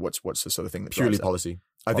legal, though? What's the sort of thing that Purely drives policy.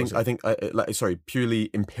 Purely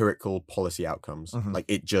empirical policy outcomes. Like,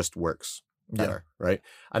 it just works better, right?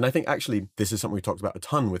 And I think actually this is something we talked about a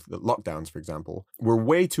ton with the lockdowns, for example. We're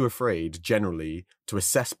way too afraid generally to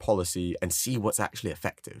assess policy and see what's actually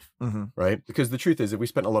effective, right? Because the truth is, if we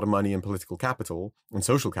spent a lot of money in political capital and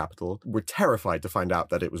social capital, we're terrified to find out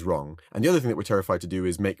that it was wrong. And the other thing that we're terrified to do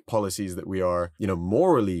is make policies that we are,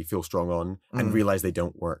 morally feel strong on and realize they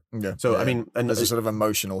don't work. Yeah. So, I mean, and there's a sort of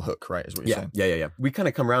emotional hook, right, is what you're saying. Yeah. We kind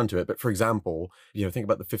of come around to it. But for example, think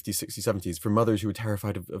about the 50s, 60s, 70s, for mothers who were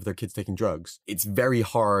terrified of their kids taking drugs, it's very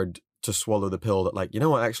hard to swallow the pill that, like,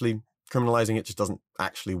 what, actually criminalizing it just doesn't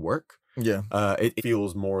actually work. Yeah. It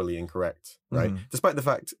feels morally incorrect, right? Despite the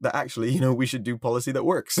fact that actually, we should do policy that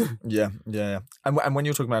works. Yeah. And when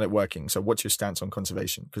you're talking about it working, so what's your stance on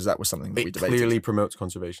conservation? Because that was something that we debated. It clearly promotes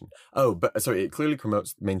conservation. It clearly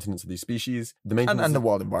promotes maintenance of these species. And the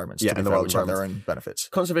wild environments, and the wild which have their own benefits.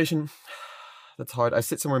 Conservation, that's hard. I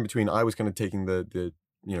sit somewhere in between. I was kind of taking the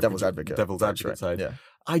devil's advocate side. Yeah.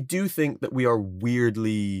 I do think that we are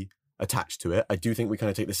weirdly attached to it. I do think we kind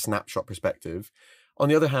of take this snapshot perspective. On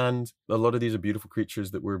the other hand, a lot of these are beautiful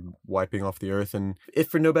creatures that we're wiping off the earth. And if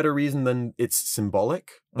for no better reason than it's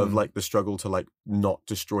symbolic of like the struggle to like not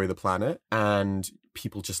destroy the planet, and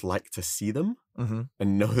people just like to see them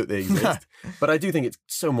and know that they exist. But I do think it's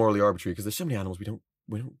so morally arbitrary because there's so many animals we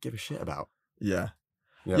don't give a shit about. Yeah,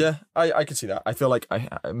 I can see that. I feel like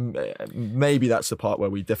maybe that's the part where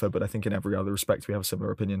we differ, but I think in every other respect we have a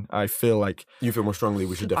similar opinion. I feel like you feel more strongly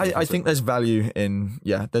we should definitely. I think there's value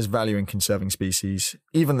in conserving species.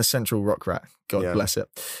 Even the central rock rat, God bless it,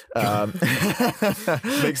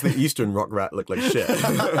 makes the eastern rock rat look like shit.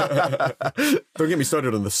 Don't get me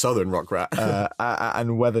started on the southern rock rat.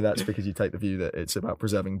 And whether that's because you take the view that it's about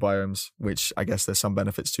preserving biomes, which I guess there's some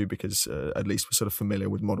benefits to because at least we're sort of familiar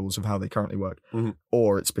with models of how they currently work,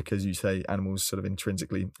 or it's because you say animals sort of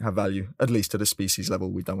intrinsically have value, at least at a species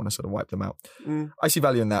level. We don't want to sort of wipe them out. I see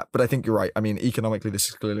value in that, but I think you're right. I mean, economically, this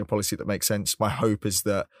is clearly a policy that makes sense. My hope is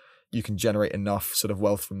that you can generate enough sort of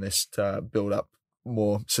wealth from this to build up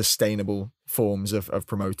more sustainable forms of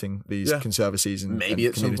promoting these conservancies and maybe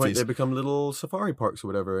and at some point they become little safari parks or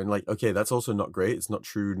whatever. And like, okay, that's also not great. It's not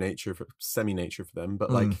true nature, semi-nature for them,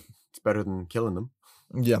 but like it's better than killing them.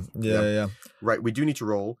 Yeah. Right, we do need to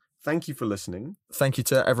roll. Thank you for listening. Thank you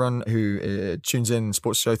to everyone who tunes in and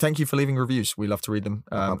supports the show. Thank you for leaving reviews. We love to read them.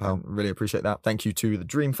 Really appreciate that. Thank you to the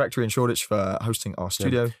Dream Factory in Shoreditch for hosting our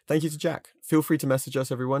studio. Thank you to Jack. Feel free to message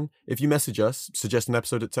us, everyone. If you message us, suggest an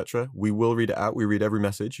episode, etc., we will read it out. We read every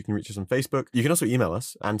message. You can reach us on Facebook. You can also email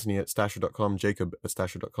us, Anthony@stasher.com,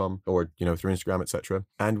 Jacob@stasher.com, or, through Instagram, etc.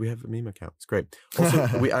 And we have a meme account. It's great.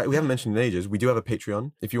 Also, we haven't mentioned in ages, we do have a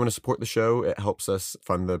Patreon. If you want to support the show, it helps us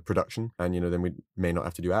fund the production. And, then we may not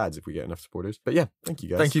have to do ads if we get enough supporters. But yeah, thank you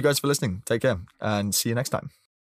guys. Thank you guys for listening. Take care and see you next time.